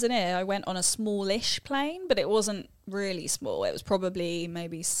in Tanzania, I went on a smallish plane, but it wasn't really small. It was probably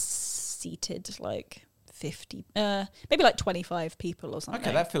maybe seated like 50, maybe like 25 people or something.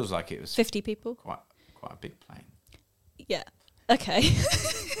 Okay, that feels like it was 50 people. quite a big plane. Yeah. Okay.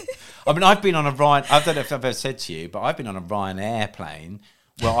 I mean, I've been on a Ryan. I don't know if I've ever said to you, but I've been on a Ryanair plane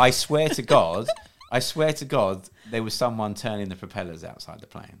where I swear to God, there was someone turning the propellers outside the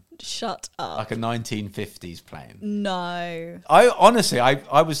plane. Shut up. Like a 1950s plane. No. I honestly,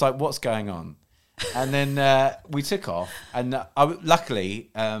 I was like, what's going on? And then we took off, and luckily,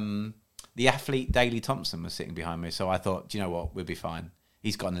 the athlete Daley Thompson was sitting behind me, so I thought, do you know what, we'll be fine.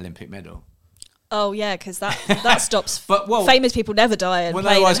 He's got an Olympic medal. Oh yeah, because that stops. But famous people never die in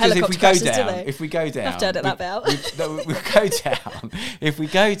plane and helicopter crashes, do they? If we go down, I've to edit that bit out. we go down. If we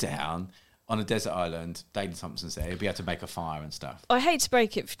go down on a desert island, Daley Thompson's there. He'll be able to make a fire and stuff. I hate to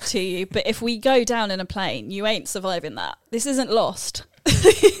break it to you, but if we go down in a plane, you ain't surviving that. This isn't Lost.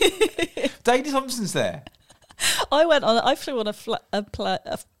 Daley Thompson's there. I flew on I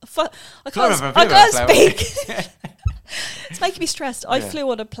can't speak. It's making me stressed. I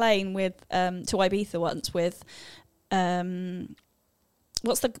flew on a plane with to Ibiza once with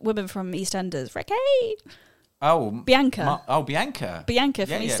what's the woman from EastEnders? Ricky. Oh, Bianca. Bianca. Bianca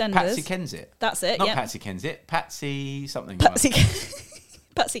from EastEnders. Patsy Kensit. That's it. Not yep. Patsy Kensit. Patsy something. Patsy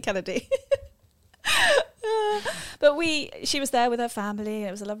Kennedy. But she was there with her family, and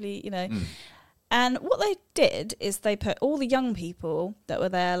it was a lovely, And what they did is they put all the young people that were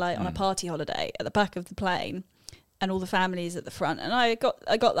there, like on a party holiday, at the back of the plane, and all the families at the front. And I got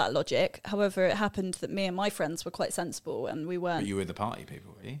that logic. However, it happened that me and my friends were quite sensible, and we weren't. But you were the party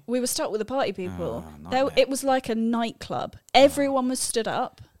people, were you? We were stuck with the party people. Oh, it was like a nightclub. Everyone was stood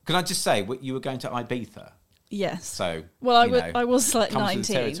up. Can I just say, you were going to Ibiza? Yes. So well, I was like comes 19. with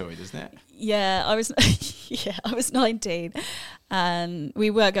the territory, doesn't it? Yeah, I was. I was 19, and we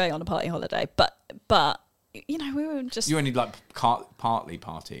were going on a party holiday. But we were just. You only like partly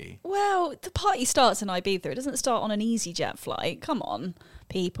party. Well, the party starts in Ibiza. It doesn't start on an EasyJet flight. Come on,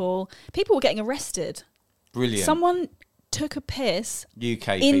 people. People were getting arrested. Brilliant. Someone took a piss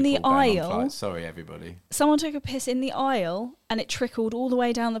UK in the people going on aisle. flights. Sorry, everybody. Someone took a piss in the aisle, and it trickled all the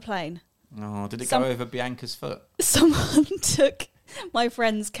way down the plane. Oh, did it go over Bianca's foot? Someone took my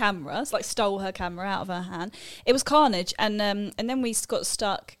friend's camera, stole her camera out of her hand. It was carnage, and then we got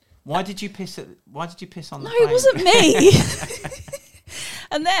stuck. Why did you piss on the plane? No, it wasn't me.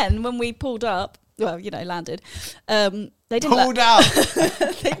 And then when we pulled up, landed, they didn't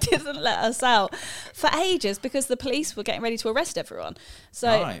they didn't let us out for ages because the police were getting ready to arrest everyone.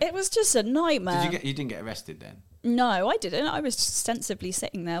 So It was just a nightmare. You didn't get arrested then? No, I didn't. I was sensibly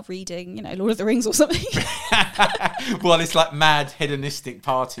sitting there reading, Lord of the Rings or something. Well, it's like mad hedonistic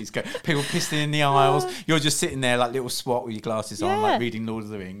parties. People pissing in the aisles. You're just sitting there like little swat with your glasses on, like reading Lord of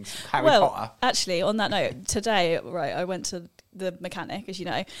the Rings, Harry Potter. Actually, on that note, today, I went to the mechanic, as you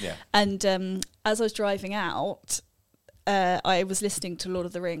know. Yeah. And as I was driving out, I was listening to Lord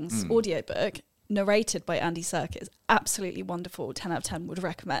of the Rings audiobook, narrated by Andy Serkis. Absolutely wonderful. 10 out of 10 would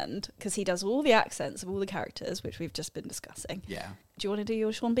recommend, because he does all the accents of all the characters, which we've just been discussing. Yeah. Do you want to do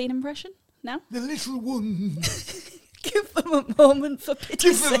your Sean Bean impression now? The little one. Give them a moment for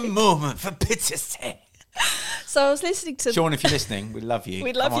pity's sake. Give them a moment for pity's sake. So I was listening to... Sean, if you're listening, we love you.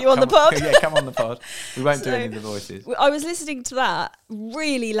 We'd love you on the pod. Yeah, come on the pod. We won't do any of the voices. I was listening to that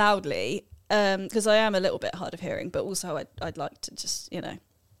really loudly, because I am a little bit hard of hearing, but also I'd like to just,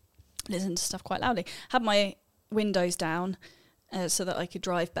 listen to stuff quite loudly. Had my windows down so that I could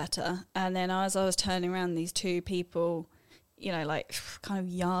drive better. And then as I was turning around, these two people, kind of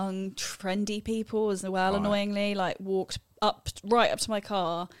young, trendy people as well, annoyingly, walked right up to my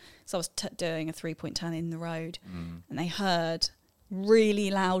car. So I was doing a 3-point turn in the road, and they heard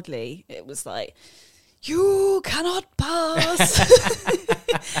really loudly, it was like, "You cannot pass.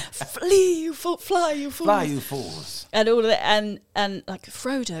 Flee, you fly, you fools. Fly, you fools." And all of it, and like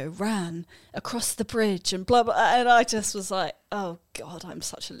Frodo ran across the bridge and blah, blah. And I just was like, oh God, I'm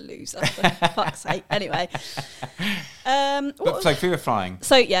such a loser. For fuck's sake. Anyway. So fear of flying.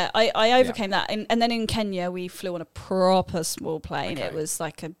 So yeah, I overcame that. And then in Kenya, we flew on a proper small plane. Okay. It was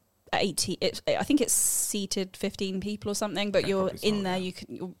like a 80, I think it's seated 15 people or something, but you're in there,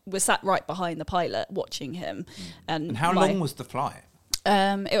 we're sat right behind the pilot watching him. And how long was the flight?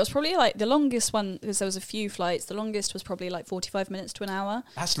 It was probably the longest one, because there was a few flights, the longest was probably 45 minutes to an hour.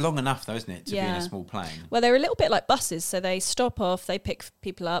 That's long enough though, isn't it, to be in a small plane? Well, they're a little bit like buses, so they stop off, they pick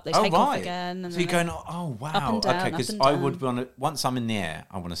people up, they take off again. And so you're going, oh wow, up and down, okay, because I would once I'm in the air,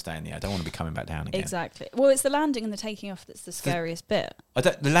 I want to stay in the air, I don't want to be coming back down again. Exactly. Well, it's the landing and the taking off that's the scariest bit.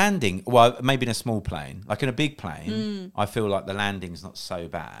 The landing, well, maybe in a small plane, like in a big plane, I feel like the landing's not so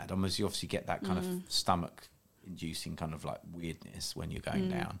bad. You obviously get that kind of stomach inducing kind of like weirdness when you're going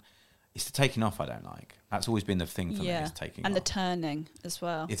down. It's the taking off I don't like. That's always been the thing for me, is taking and off. the turning as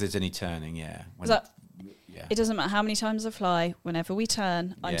well. If there's any turning, yeah. It doesn't matter how many times I fly, whenever we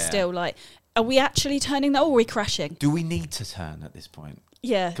turn, I'm Yeah. still like, are we actually turning that, or are we crashing? Do we need to turn at this point?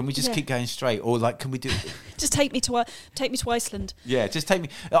 Yeah. Can we just keep going straight, or like, can we do? Just take me to Iceland. Yeah, just take me.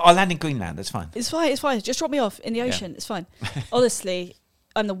 I'll land in Greenland. That's fine. It's fine. It's fine. Just drop me off in the ocean. It's fine. Honestly,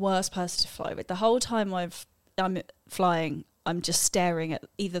 I'm the worst person to fly with. The whole time I'm flying, I'm just staring at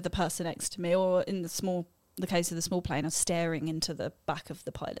either the person next to me, or in the case of the small plane, I'm staring into the back of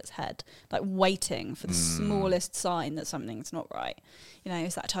the pilot's head, like waiting for the smallest sign that something's not right. You know,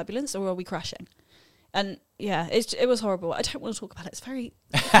 is that turbulence, or are we crashing? And yeah, it was horrible. I don't want to talk about it. It's very...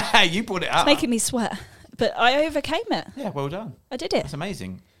 You brought it up. It's making me sweat. But I overcame it. Yeah, well done. I did it. That's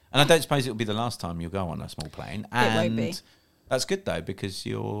amazing. And I don't suppose it'll be the last time you'll go on a small plane. And It won't be. That's good, though, because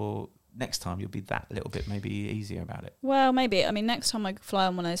next time you'll be that little bit maybe easier about it. Well, maybe. I mean, next time I fly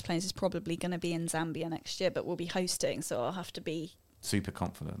on one of those planes is probably going to be in Zambia next year, but we'll be hosting, so I'll have to be... Super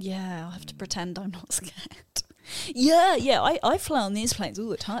confident. Yeah, I'll have to pretend I'm not scared. Yeah, I fly on these planes all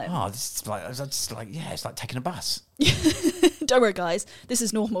the time. Oh, it's like taking a bus. Don't worry, guys. This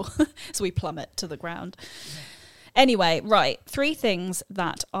is normal. So we plummet to the ground. Anyway, right. 3 things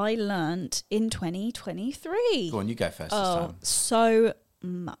that I learnt in 2023. Go on, you go first this time. So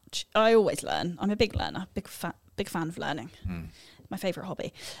much. I always learn. I'm a big learner. Big fan of learning. My favourite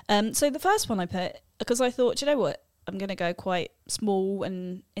hobby. So the first one I put, because I thought, do you know what? I'm going to go quite small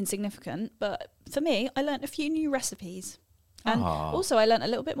and insignificant. But for me, I learnt a few new recipes. And also I learnt a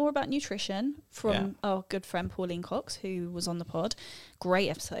little bit more about nutrition from our good friend Pauline Cox, who was on the pod. Great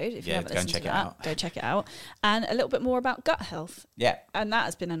episode. If you haven't listened to that, go check it out. And a little bit more about gut health. Yeah. And that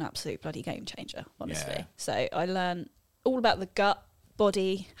has been an absolute bloody game changer, honestly. Yeah. So I learnt all about the gut,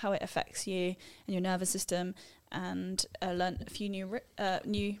 body, how it affects you and your nervous system, and learnt a few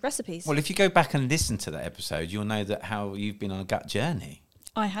new recipes. Well, if you go back and listen to that episode, you'll know that how you've been on a gut journey.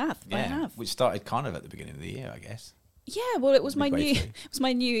 I have. Which started kind of at the beginning of the year, I guess. Yeah, well, it was my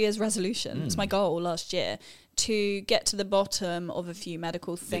New Year's resolution. It was my goal last year to get to the bottom of a few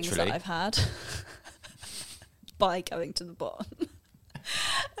medical things that I've had by going to the bottom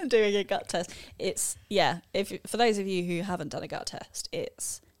and doing a gut test. For those of you who haven't done a gut test,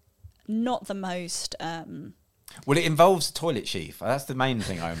 it's not the most... well, it involves toilet sheath. That's the main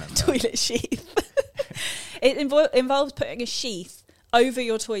thing I remember. Toilet sheath. It involves putting a sheath over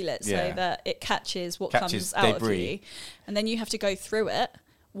your toilet so that it catches comes out of you, and then you have to go through it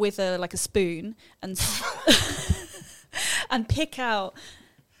with a spoon and and pick out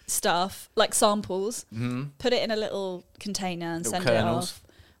stuff like samples, put it in a little container and send it off.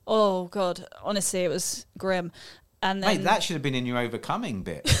 Oh God, honestly, it was grim. And then, mate, that should have been in your overcoming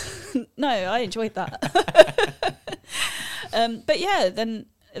bit. No, I enjoyed that. But yeah, then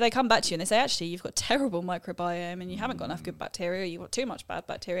they come back to you and they say, actually, you've got terrible microbiome and you haven't got enough good bacteria, you've got too much bad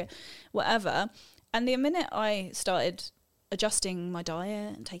bacteria, whatever. And the minute I started adjusting my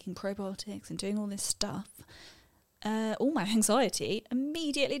diet and taking probiotics and doing all this stuff, all my anxiety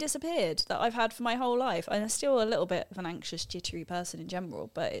immediately disappeared that I've had for my whole life. I'm still a little bit of an anxious, jittery person in general,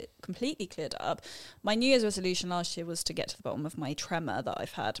 but it completely cleared up. My New Year's resolution last year was to get to the bottom of my tremor that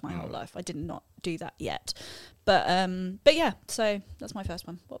I've had my whole life. I did not do that yet. But yeah, so that's my first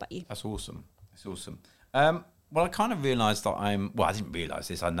one. What about you? That's awesome. It's awesome. Well, I kind of realised that I didn't realise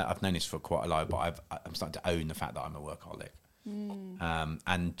this. I've known this for quite a while, but I'm starting to own the fact that I'm a workaholic.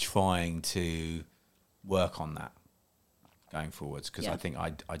 And trying to work on that going forwards, because I think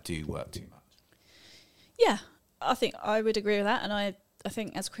I do work too much. Yeah, I think I would agree with that. And I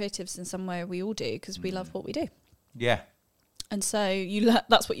think as creatives in some way we all do, because we love what we do. Yeah. And so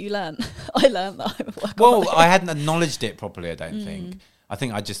that's what you learn. I learned that I'm a workaholic. Well, I hadn't acknowledged it properly, I don't think. I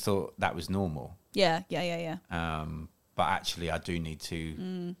think I just thought that was normal. Yeah. But actually I do need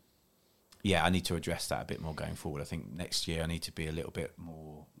to... I need to address that a bit more going forward. I think next year I need to be a little bit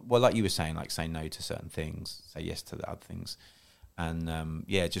more... Well, like you were saying, like say no to certain things, say yes to the other things. And,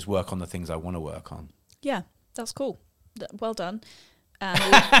 just work on the things I want to work on. Yeah, that's cool. Well done.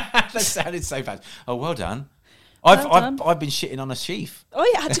 That sounded so bad. Oh, well done. I've been shitting on a sheath. Oh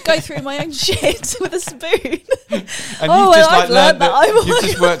yeah, I had to go through my own shit with a spoon. And I've learned that you've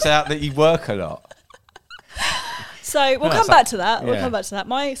just worked out that you work a lot. So we'll come back to that.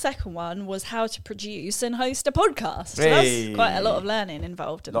 My second one was how to produce and host a podcast. So that's quite a lot of learning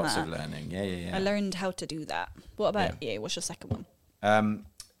involved in that. Lots of learning, yeah. I learned how to do that. What about you? What's your second one?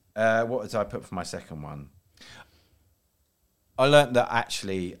 What did I put for my second one? I learned that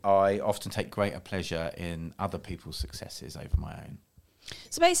actually I often take greater pleasure in other people's successes over my own.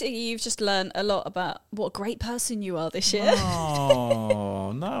 So basically, you've just learned a lot about what a great person you are this year.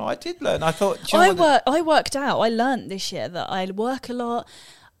 Oh no, I did learn. I thought I worked out. I learned this year that I work a lot.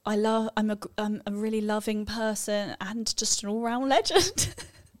 I'm a really loving person and just an all-round legend.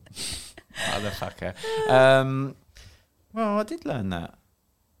 Motherfucker. Well, I did learn that.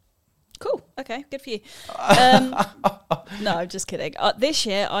 Cool. Okay, good for you. No, I'm just kidding. This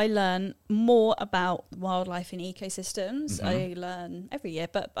year, I learn more about wildlife and ecosystems. Mm-hmm. I learn every year,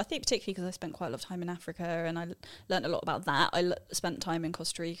 but I think particularly because I spent quite a lot of time in Africa and I learned a lot about that. I spent time in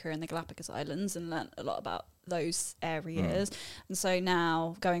Costa Rica and the Galapagos Islands and learned a lot about those areas. And so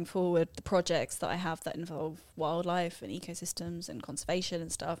now, going forward, the projects that I have that involve wildlife and ecosystems and conservation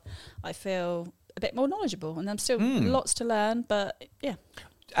and stuff, I feel a bit more knowledgeable. And I'm still lots to learn, but yeah.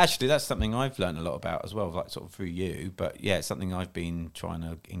 Actually, that's something I've learned a lot about as well, like sort of through you. But yeah, it's something I've been trying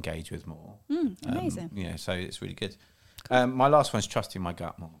to engage with more. Amazing. Yeah, so it's really good. My last one's trusting my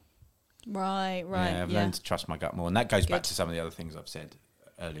gut more. Right. Yeah, I've learned to trust my gut more. And that goes back to some of the other things I've said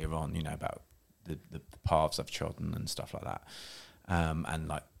earlier on, about the paths I've trodden and stuff like that. And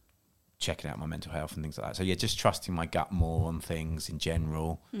like checking out my mental health and things like that. So yeah, just trusting my gut more on things in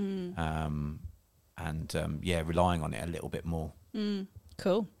general. And relying on it a little bit more.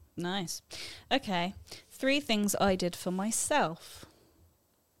 Cool. Nice. Okay. 3 things I did for myself.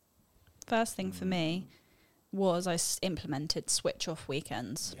 First thing for me was I implemented switch off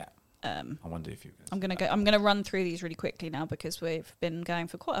weekends. Yeah. I wonder if you. I'm gonna run through these really quickly now because we've been going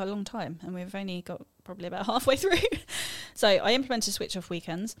for quite a long time and we've only got probably about halfway through. So I implemented switch off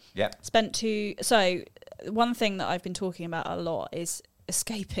weekends. Yeah. So one thing that I've been talking about a lot is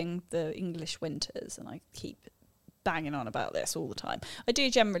escaping the English winters, and I keep banging on about this all the time. I do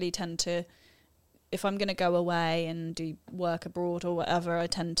generally tend to, if I'm going to go away and do work abroad or whatever, I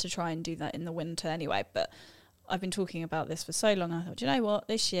tend to try and do that in the winter anyway. But I've been talking about this for so long. I thought, you know what,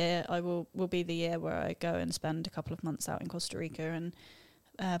 this year will be the year where I go and spend a couple of months out in Costa Rica and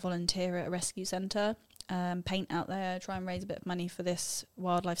volunteer at a rescue centre, paint out there, try and raise a bit of money for this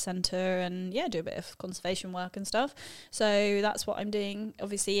wildlife centre, and do a bit of conservation work and stuff. So that's what I'm doing.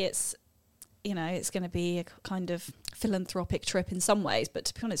 Obviously, it's going to be a kind of philanthropic trip in some ways, but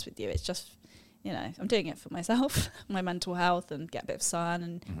to be honest with you, it's just, I'm doing it for myself, my mental health, and get a bit of sun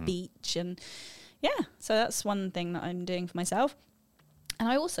and beach. And so that's one thing that I'm doing for myself. And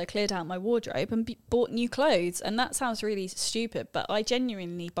I also cleared out my wardrobe and bought new clothes. And that sounds really stupid, but I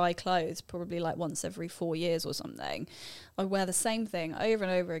genuinely buy clothes probably like once every 4 years or something. I wear the same thing over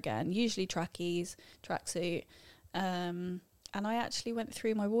and over again, usually trackies, tracksuit. And I actually went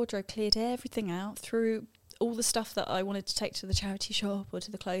through my wardrobe, cleared everything out, threw all the stuff that I wanted to take to the charity shop or to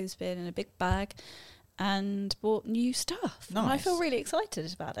the clothes bin in a big bag, and bought new stuff. Nice. And I feel really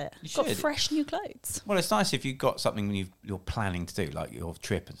excited about it. Got fresh new clothes. Well, it's nice if you've got something when you're planning to do, like your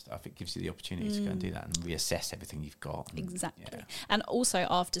trip and stuff. It gives you the opportunity to go and do that and reassess everything you've got. Exactly. Yeah. And also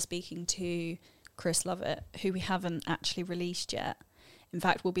after speaking to Chris Lovett, who we haven't actually released yet. In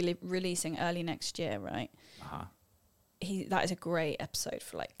fact, we'll be releasing early next year, right? Uh-huh. That is a great episode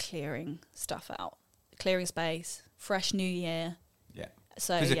for like clearing stuff out, clearing space, fresh new year. Yeah.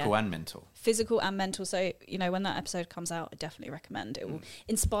 So physical and mental. Physical and mental. So, when that episode comes out, I definitely recommend it. It will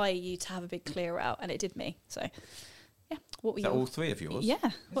inspire you to have a big clear out, and it did me. So, yeah. What were you? All 3 of yours? Yeah.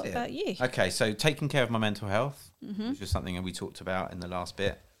 What about you? Okay, so taking care of my mental health, which was something that we talked about in the last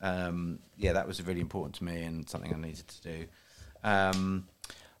bit. That was really important to me and something I needed to do.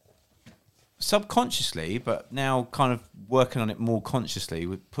 Subconsciously, but now kind of working on it more consciously,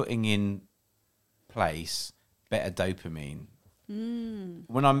 with putting in place better dopamine.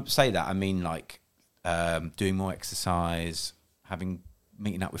 When I say that, I mean like doing more exercise,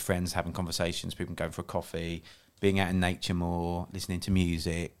 meeting up with friends, having conversations, people going for a coffee, being out in nature more, listening to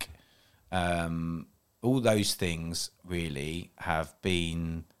music. All those things really have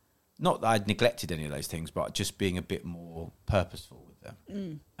been, not that I'd neglected any of those things, but just being a bit more purposeful with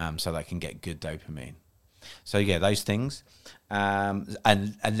them, so that I can get good dopamine. So yeah, those things, and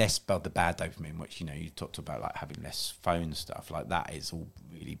less about the bad dopamine, which you talked about, like having less phone stuff, like that is all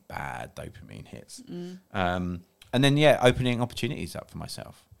really bad dopamine hits. And then opening opportunities up for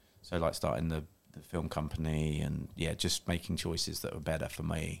myself. So like starting the film company, and just making choices that are better for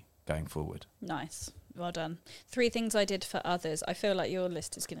me going forward. Nice. Well done. 3 things I did for others. I feel like your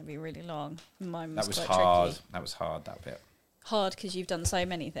list is going to be really long. Mine was quite hard. tricky. That was hard, that bit. Hard because you've done so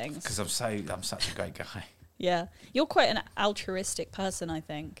many things. Because I'm such a great guy. Yeah. You're quite an altruistic person, I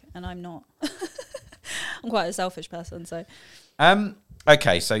think, and I'm not. I'm quite a selfish person, so.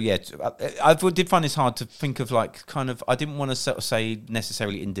 Okay, so I did find this hard to think of, like, kind of, I didn't want to sort of say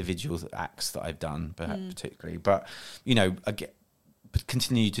necessarily individual acts that I've done, particularly, but,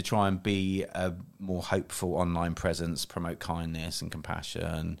 continue to try and be a more hopeful online presence, promote kindness and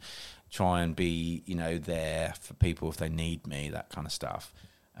compassion, try and be, there for people if they need me, that kind of stuff,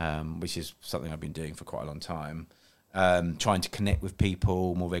 which is something I've been doing for quite a long time. Trying to connect with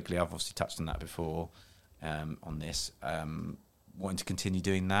people more regularly. I've obviously touched on that before on this. Wanting to continue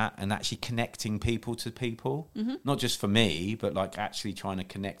doing that and actually connecting people to people, not just for me, but like actually trying to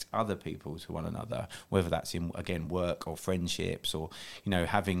connect other people to one another, whether that's in, again, work or friendships or,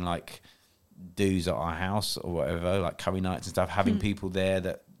 having like do's at our house or whatever, like curry nights and stuff, having people there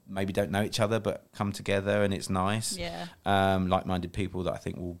that maybe don't know each other but come together and it's nice. Yeah. Like-minded people that I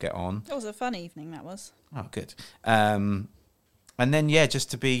think will get on. It was a fun evening, that was. Oh, good. And then, just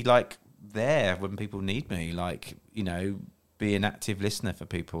to be like there when people need me, like, be an active listener for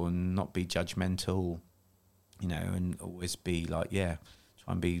people and not be judgmental, and always be like, try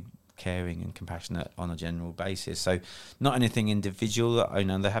and be caring and compassionate on a general basis. So not anything individual. I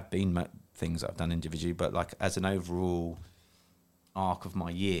know there have been things that I've done individually, but like as an overall arc of my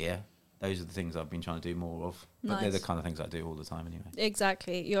year, those are the things I've been trying to do more of. But Nice. they're the kind of things I do all the time anyway.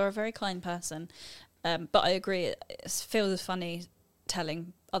 Exactly. You're a very kind person. But I agree, it feels funny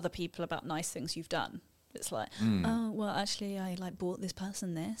telling other people about nice things you've done. It's like, oh, well, actually, I like bought this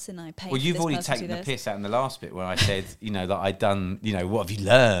person this and I paid. Well, you've this already person to taken do the this. piss out in the last bit where I said, that I'd done, what have you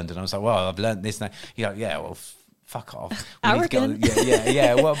learned? And I was like, well, I've learned this. Now. You're like, yeah, well, fuck off. Arrogant.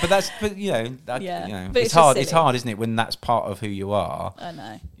 Yeah. Well, but but But it's it's hard. just It's silly. hard, isn't it, when that's part of who you are? I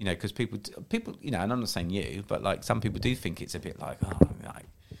know. Because people, and I'm not saying you, but like some people do think it's a bit like,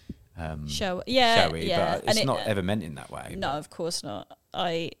 Showy. but it's And not ever meant in that way. No, of course not.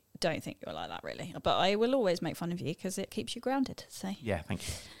 I don't think you're like that, really. But I will always make fun of you because it keeps you grounded. So Yeah, thank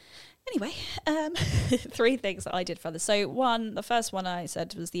you. anyway, 3 things that I did for others. So the first one I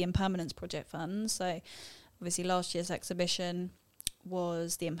said was the Impermanence Project Fund. So obviously last year's exhibition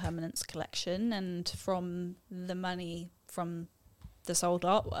was the Impermanence collection, and from the money from the sold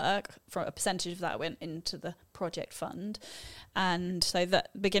artwork, from a percentage of that went into the project fund. And so the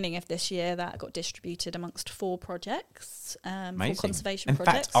beginning of this year that got distributed amongst 4 projects, 4 conservation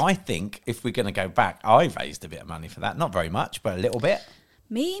projects. In fact, I think if we're going to go back, I raised a bit of money for that. Not very much, but a little bit.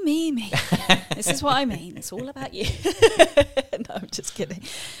 Me. This is what I mean. It's all about you. No, I'm just kidding.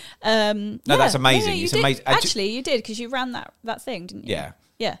 No, that's amazing. You It's did. amazing. Actually, you did, because you ran that thing, didn't you? Yeah.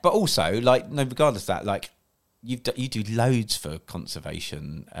 Yeah. But also, like, no, regardless of that, like, you do loads for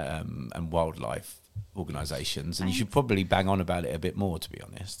conservation and wildlife organisations, and you should probably bang on about it a bit more, to be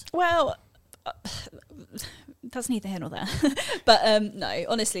honest. Well, that's neither here nor there. But no,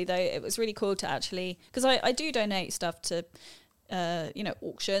 honestly, though, it was really cool to actually, because I do donate stuff to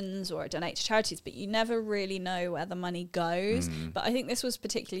auctions, or I donate to charities, but you never really know where the money goes. But I think this was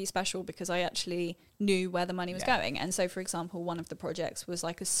particularly special because I actually knew where the money was going. And so, for example, one of the projects was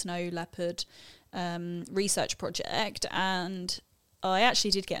like a snow leopard research project, and I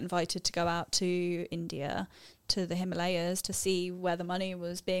actually did get invited to go out to India, to the Himalayas, to see where the money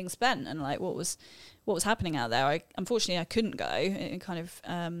was being spent and like what was happening out there. Unfortunately I couldn't go. It kind of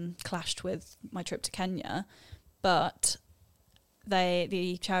clashed with my trip to Kenya, but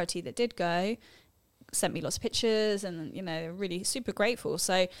the charity that did go sent me lots of pictures, and they're really super grateful.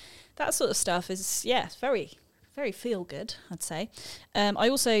 So that sort of stuff is very, very feel good, I'd say. I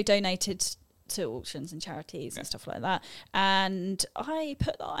also donated to auctions and charities and stuff like that, and I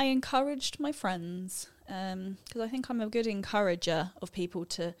encouraged my friends, because I think I'm a good encourager of people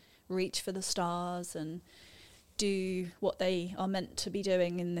to reach for the stars and do what they are meant to be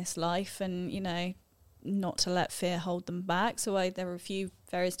doing in this life, and not to let fear hold them back. So there were a few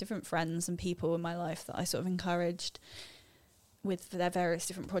various different friends and people in my life that I sort of encouraged with their various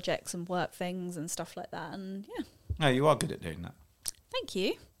different projects and work things and stuff like that. And yeah. No, you are good at doing that. Thank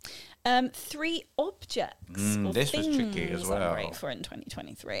you. 3 objects. Or this was tricky as well. I'm grateful for in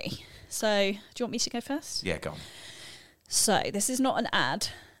 2023. So do you want me to go first? Yeah, go on. So this is not an ad,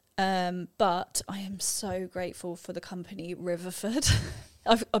 but I am so grateful for the company Riverford.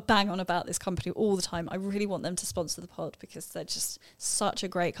 I bang on about this company all the time. I really want them to sponsor the pod because they're just such a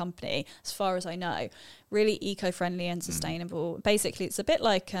great company, as far as I know. Really eco-friendly and sustainable. Basically, it's a bit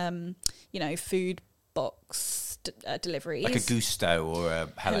like, food box deliveries. Like a Gusto or a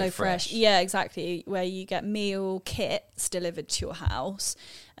HelloFresh. Yeah, exactly. Where you get meal kits delivered to your house,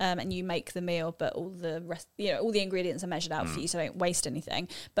 and you make the meal, but all the rest, all the ingredients are measured out for you, so don't waste anything.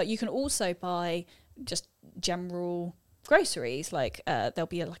 But you can also buy just general groceries, like there'll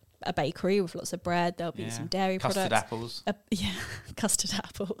be a bakery with lots of bread, there'll be some dairy custard products. Apples. Custard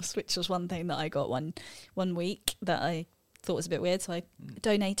apples, which was one thing that I got one week that I thought was a bit weird, so I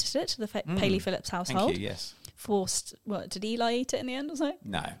donated it to the Paley Phillips household. Thank you, yes. forced. What did Eli eat it in the end or something?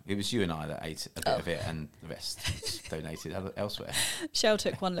 No, it was you and I that ate a bit of it, and the rest was donated elsewhere. Shell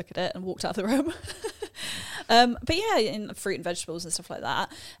took one look at it and walked out of the room. But yeah, in fruit and vegetables and stuff like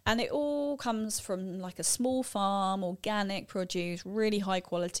that. And it all comes from like a small farm, organic produce, really high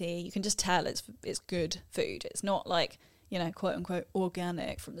quality. You can just tell it's good food. It's not like, you know, quote unquote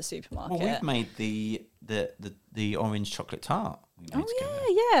organic from the supermarket. Well, we've made the orange chocolate tart. We made together.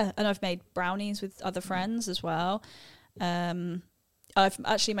 Yeah. And I've made brownies with other friends as well. I've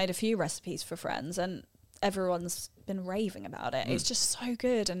actually made a few recipes for friends, and everyone's been raving about it. It's just so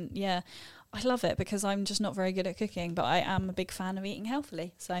good. And yeah, I love it because I'm just not very good at cooking, but I am a big fan of eating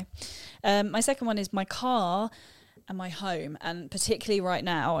healthily. So my second one is my car and my home. And particularly right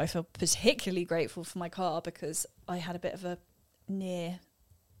now, I feel particularly grateful for my car because I had a bit of a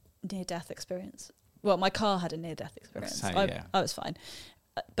near-death experience. Well, my car had a near-death experience. I was fine.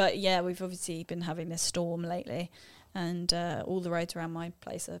 But yeah, we've obviously been having this storm lately, and all the roads around my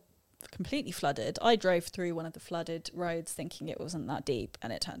place are completely flooded. I drove through one of the flooded roads thinking it wasn't that deep,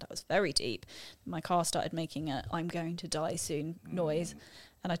 and it turned out it was very deep. My car started making a "I'm going to die soon" noise,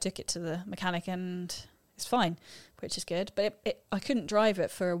 and I took it to the mechanic, and it's fine, which is good. But I couldn't drive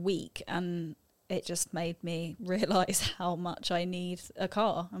it for a week, and it just made me realise how much I need a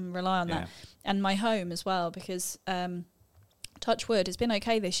car and rely on that. And my home as well, because touch wood, it's been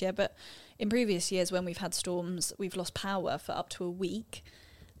okay this year, but in previous years when we've had storms, we've lost power for up to a week.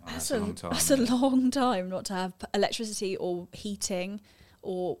 That's a long time. That's a long time not to have electricity or heating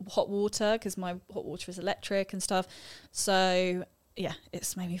or hot water, because my hot water is electric and stuff. So yeah,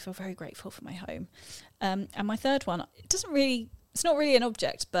 it's made me feel very grateful for my home. And my third one, it's not really an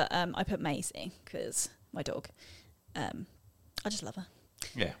object, but I put Maisie because my dog. I just love her.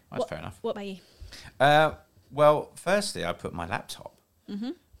 Yeah, that's fair enough. What about you? Well, firstly, I put my laptop.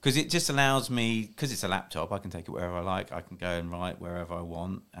 Because it just allows me, because it's a laptop, I can take it wherever I like. I can go and write wherever I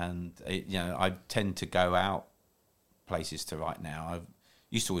want. And, I tend to go out places to write now. I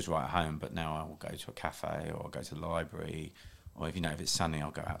used to always write at home, but now I will go to a cafe or I'll go to the library. Or if it's sunny,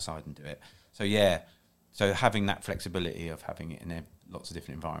 I'll go outside and do it. So, yeah. So having that flexibility of having it in lots of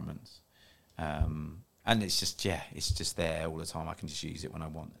different environments. And it's just there all the time. I can just use it when I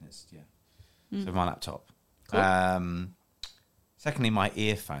want. And So my laptop. Cool. Secondly, my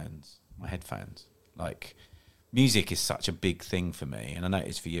earphones, my headphones. Like, music is such a big thing for me, and I know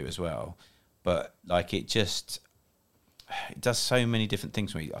it's for you as well. But like, it does so many different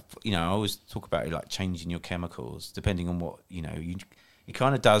things for me. I always talk about it, like changing your chemicals depending on what it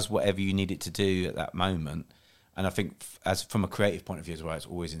kind of does whatever you need it to do at that moment. And I think, as from a creative point of view as well, it's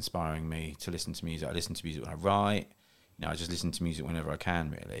always inspiring me to listen to music. I listen to music when I write. I just listen to music whenever I can,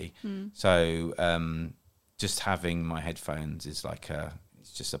 really. So. Just having my headphones is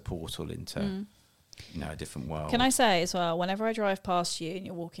it's just a portal into, a different world. Can I say as well, whenever I drive past you and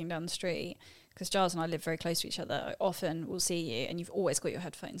you're walking down the street, because Giles and I live very close to each other, I often will see you and you've always got your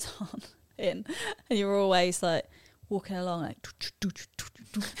headphones on and you're always like walking along like.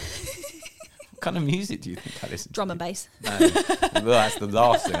 What kind of music do you think I listen to? Drum and bass. No, well, that's the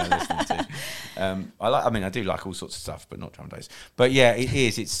last thing I listen to. I do like all sorts of stuff, but not drum and bass. But yeah, it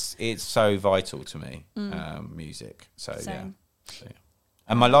is. It's so vital to me, music. So yeah.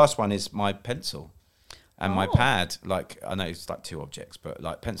 And my last one is my pencil and my pad. Like, I know it's like two objects, but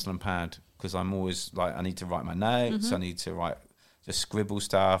like pencil and pad, because I'm always like, I need to write my notes. I need to just scribble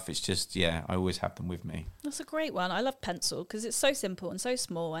stuff. It's just, I always have them with me. That's a great one. I love pencil because it's so simple and so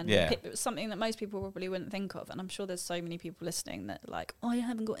small, and it's something that most people probably wouldn't think of. And I'm sure there's so many people listening that are like, I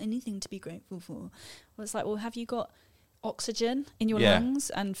haven't got anything to be grateful for. Well, it's like, well, have you got oxygen in your lungs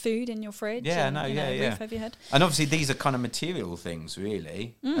and food in your fridge? Roof over your head? And obviously these are kind of material things,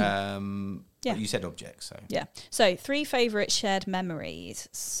 really. But you said objects, so. Yeah. So 3 favourite shared memories.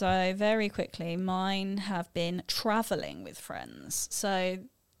 So very quickly, mine have been travelling with friends. So,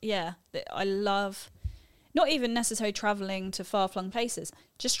 I love not even necessarily travelling to far-flung places,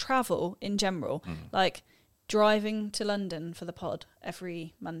 just travel in general. Like driving to London for the pod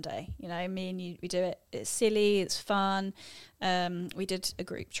every Monday. Me and you, we do it. It's silly, it's fun. We did a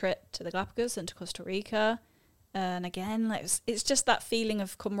group trip to the Galapagos and to Costa Rica. And again, it's just that feeling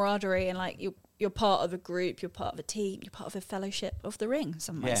of camaraderie and like you're part of a group, you're part of a team, you're part of a fellowship of the ring,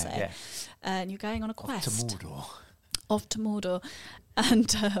 some might say. Yeah. And you're going on a quest. Off to Mordor.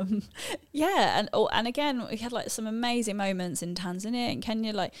 And and again, we had like some amazing moments in Tanzania and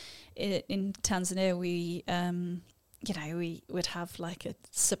Kenya. Like in Tanzania, we we would have like a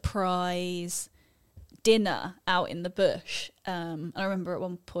surprise dinner out in the bush. I remember at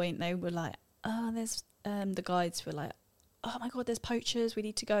one point they were like, there's the guides were like, oh my God, there's poachers. We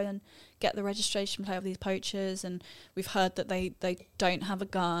need to go and get the registration plate of these poachers. And we've heard that they don't have a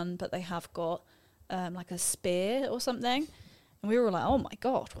gun, but they have got like a spear or something. And we were like, oh my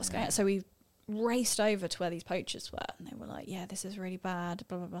God, what's going on? So we raced over to where these poachers were, and they were like, yeah, this is really bad,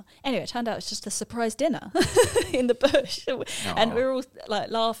 blah blah blah. Anyway, it turned out it's just a surprise dinner in the bush. And we were all like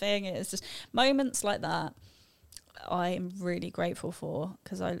laughing. It's just moments like that I am really grateful for,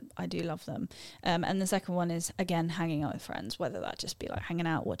 because I do love them. And the second one is, again, hanging out with friends, whether that just be like hanging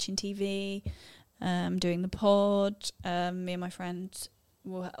out, watching TV, doing the pod. Me and my friend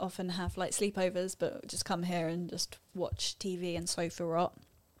will often have like sleepovers, but just come here and just watch TV and sofa rot,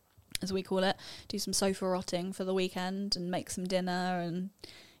 as we call it, do some sofa rotting for the weekend and make some dinner and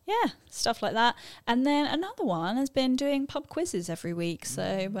yeah, stuff like that. And then another one has been doing pub quizzes every week.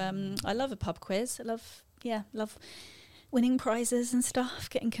 So I love a pub quiz. I love winning prizes and stuff,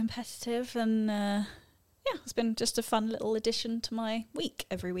 getting competitive, and it's been just a fun little addition to my week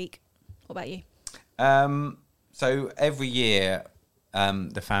every week. What about you? So every year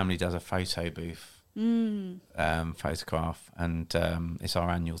the family does a photo booth. Photograph, and it's our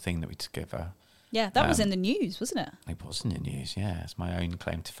annual thing that we together. Yeah, that was in the news, wasn't it? It was in the news, yeah. It's my own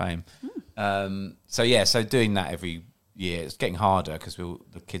claim to fame. So doing that every year, it's getting harder because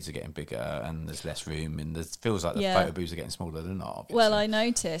the kids are getting bigger and there's less room, and it feels like the photo booths are getting smaller than not. Obviously. Well, I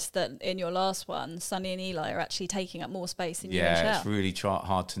noticed that in your last one, Sonny and Eli are actually taking up more space than you and Shell. Yeah, it's really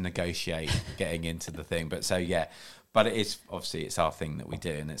hard to negotiate getting into the thing. But so, yeah. But it is, obviously, it's our thing that we do,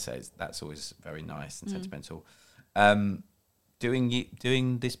 and that's always very nice and sentimental. Doing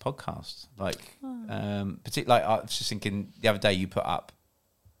this podcast, particularly, like I was just thinking the other day, you put up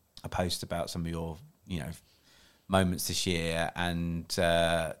a post about some of your, moments this year, and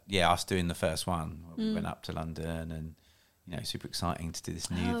us doing the first one. We went up to London, and super exciting to do this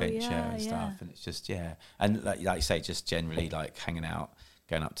new venture and stuff. And it's just and like you say, just generally like hanging out.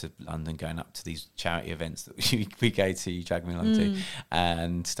 Going up to London, going up to these charity events that we go to, you drag me along to,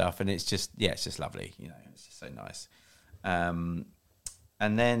 and stuff, and it's just lovely, it's just so nice. And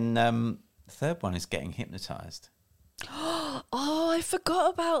then the third one is getting hypnotised. Oh, I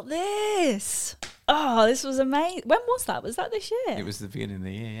forgot about this. Oh, this was amazing. When was that? Was that this year? It was the beginning of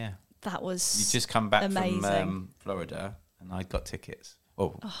the year, yeah. That was you just come back amazing. From Florida, and I got tickets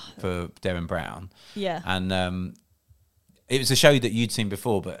for Darren Brown. Yeah. And it was a show that you'd seen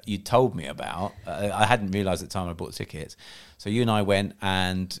before, but you told me about. I hadn't realised at the time I bought tickets. So you and I went,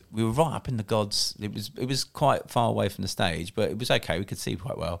 and we were right up in the gods. It was quite far away from the stage, but it was okay. We could see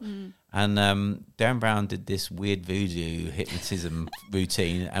quite well. And Darren Brown did this weird voodoo hypnotism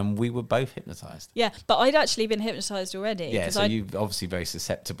routine, and we were both hypnotised. Yeah, but I'd actually been hypnotised already. Yeah, so you're obviously very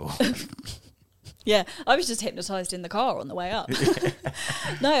susceptible. Yeah, I was just hypnotised in the car on the way up.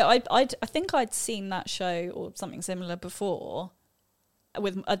 No, I think I'd seen that show or something similar before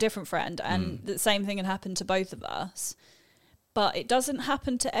with a different friend, and the same thing had happened to both of us. But it doesn't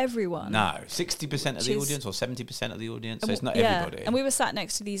happen to everyone. No, 60% of the audience or 70% of the audience, so it's not everybody. And we were sat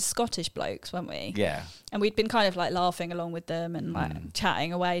next to these Scottish blokes, weren't we? Yeah. And we'd been kind of like laughing along with them and like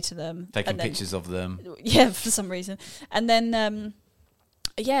chatting away to them. Taking pictures of them. Yeah, for some reason. And then...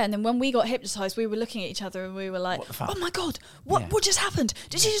 and then when we got hypnotised, we were looking at each other and we were like, "Oh my God, what just happened?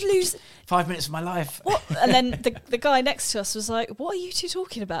 Did you just lose 5 minutes of my life?" What? And then the guy next to us was like, "What are you two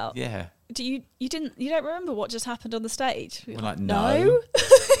talking about? Yeah, you don't remember what just happened on the stage?" We're like, "No."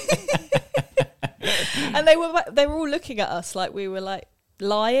 And they were all looking at us like we were like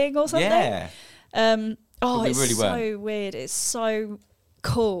lying or something. Yeah. It's really so weird. It's so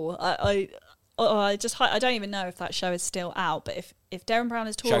cool. I don't even know if that show is still out, but if Darren Brown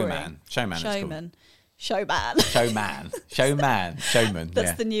is touring... Showman.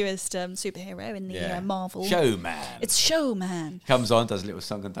 That's the newest superhero in the Marvel. Showman. It's Showman. Comes on, does a little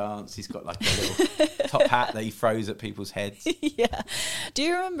song and dance. He's got like a little top hat that he throws at people's heads. Yeah. Do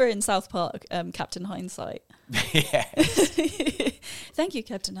you remember in South Park, Captain Hindsight? Yes. Thank you,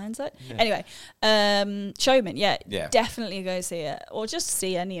 Captain Hindsight. Yeah. Anyway, Showman, definitely go see it. Or just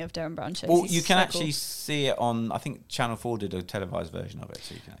see any of Darren Brown's shows. Well, you can actually see it on, I think Channel 4 did a televised version of it,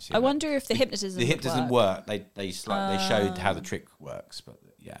 so you can actually... I wonder if the hypnotism work. They showed how the trick works, but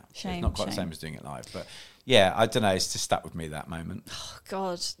it's not quite the same as doing it live. But I don't know, it's just stuck with me, that moment. Oh,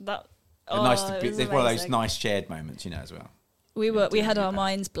 God. It's one of those nice shared moments, as well. We had our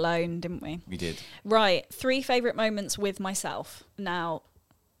minds blown, didn't we? We did. Right, 3 favourite moments with myself. Now,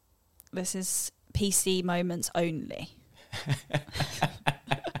 this is PC moments only.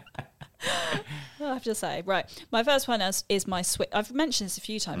 I have to say, right. My first one is my switch. I've mentioned this a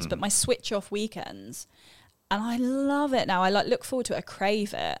few times, but my switch off weekends. And I love it now. I look forward to it. I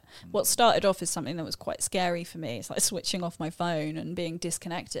crave it. What started off as something that was quite scary for me. It's like switching off my phone and being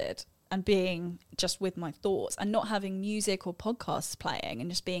disconnected and being just with my thoughts and not having music or podcasts playing and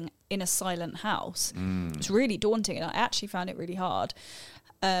just being in a silent house. It's really daunting, and I actually found it really hard.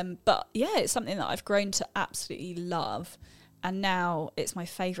 But yeah, it's something that I've grown to absolutely love. And now it's my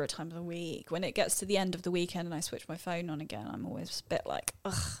favourite time of the week. When it gets to the end of the weekend and I switch my phone on again, I'm always a bit like,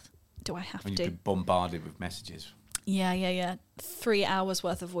 ugh, do I have when to? You've been bombarded with messages. Yeah. 3 hours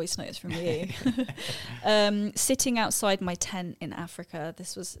worth of voice notes from you. Sitting outside my tent in Africa.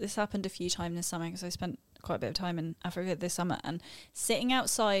 This happened a few times this summer because I spent quite a bit of time in Africa this summer. And sitting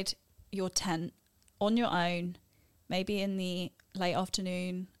outside your tent on your own, maybe in the late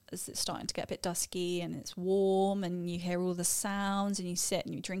afternoon as it's starting to get a bit dusky and it's warm and you hear all the sounds and you sit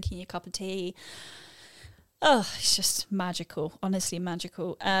and you're drinking your cup of tea. Oh, it's just magical, honestly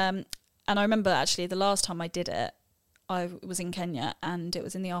magical. And I remember actually the last time I did it, I was in Kenya and it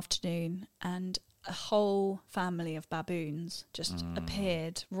was in the afternoon and a whole family of baboons just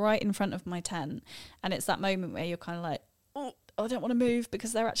appeared right in front of my tent. And it's that moment where you're kind of like, oh, I don't want to move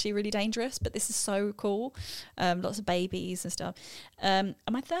because they're actually really dangerous, but this is so cool. Lots of babies and stuff. And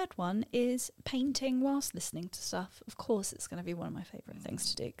my third one is painting whilst listening to stuff. Of course, it's going to be one of my favourite things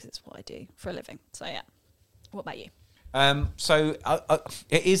to do because it's what I do for a living. So yeah. What about you? So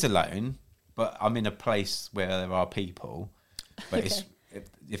it is alone, but I'm in a place where there are people. But Okay. it's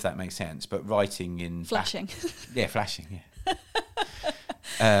if that makes sense. But writing in Flashing. flashing.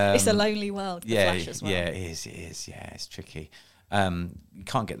 Yeah. It's a lonely world. The Flash as well. Yeah, it is. Yeah, it's tricky. You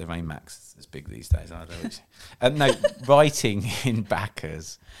can't get the Rain Max as big these days either. No, writing in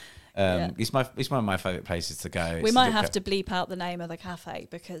Backers. It's one of my favourite places to go. We might have to bleep out the name of the cafe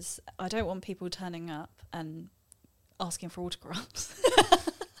because I don't want people turning up and asking for autographs.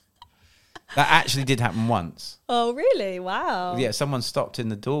 That actually did happen once. Oh, really? Wow. Yeah, someone stopped in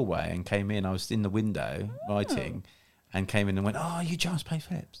the doorway and came in. I was in the window writing and came in and went, "Oh, you Giles Play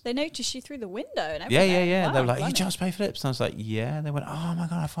Phillips?" They noticed you through the window and everything. Yeah. Wow, They were like, blimey. "You Giles Play Phillips?" And I was like, "Yeah." They went, "Oh my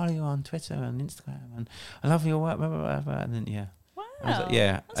God, I follow you on Twitter and Instagram and I love your work, blah, blah, blah." And then, yeah. Wow. I was like,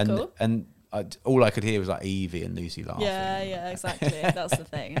 yeah. That's cool. And all I could hear was like Evie and Lucy laughing. Yeah, exactly. That's the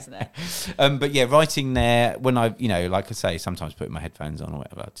thing, isn't it? But yeah, writing there when I, like I say, sometimes putting my headphones on or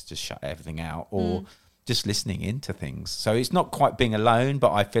whatever to just shut everything out or just listening into things. So it's not quite being alone,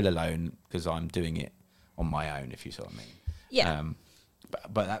 but I feel alone because I'm doing it on my own, if you see what I mean. Yeah.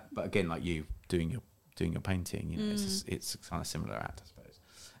 But again, like you doing your painting, it's kind of similar act, I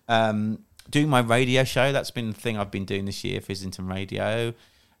suppose. Doing my radio show, that's been the thing I've been doing this year, Fizzington Radio.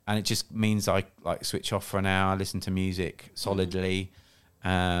 And it just means I like switch off for an hour, listen to music solidly,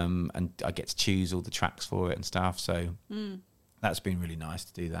 and I get to choose all the tracks for it and stuff. So that's been really nice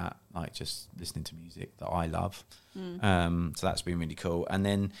to do that, like just listening to music that I love. So that's been really cool. And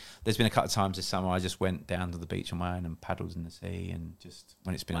then there's been a couple of times this summer I just went down to the beach on my own and paddled in the sea, and just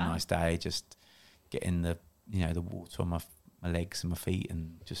when it's been a nice day, just get in the the water on my legs and my feet,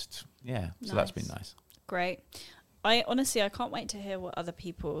 and just So that's been nice. Great. I can't wait to hear what other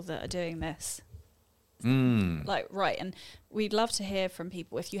people that are doing this right, and we'd love to hear from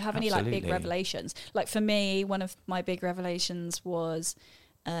people if you have any like big revelations. Like for me, one of my big revelations was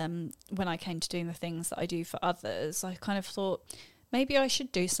when I came to doing the things that I do for others. I kind of thought maybe I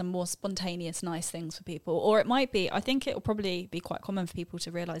should do some more spontaneous nice things for people, or it might be, I think it will probably be quite common for people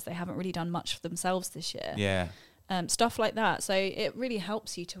to realise they haven't really done much for themselves this year. Stuff like that. So it really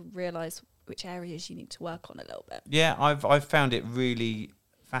helps you to realise which areas you need to work on a little bit. Yeah, I've found it really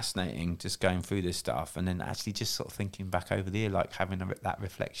fascinating just going through this stuff and then actually just sort of thinking back over the year, like having that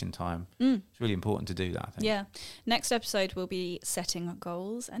reflection time. It's really important to do that, I think. Yeah. Next episode will be setting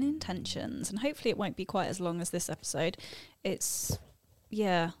goals and intentions, and hopefully it won't be quite as long as this episode.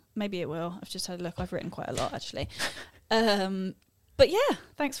 Maybe it will. I've just had a look. I've written quite a lot, actually. But yeah,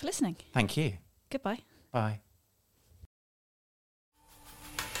 thanks for listening. Thank you. Goodbye. Bye.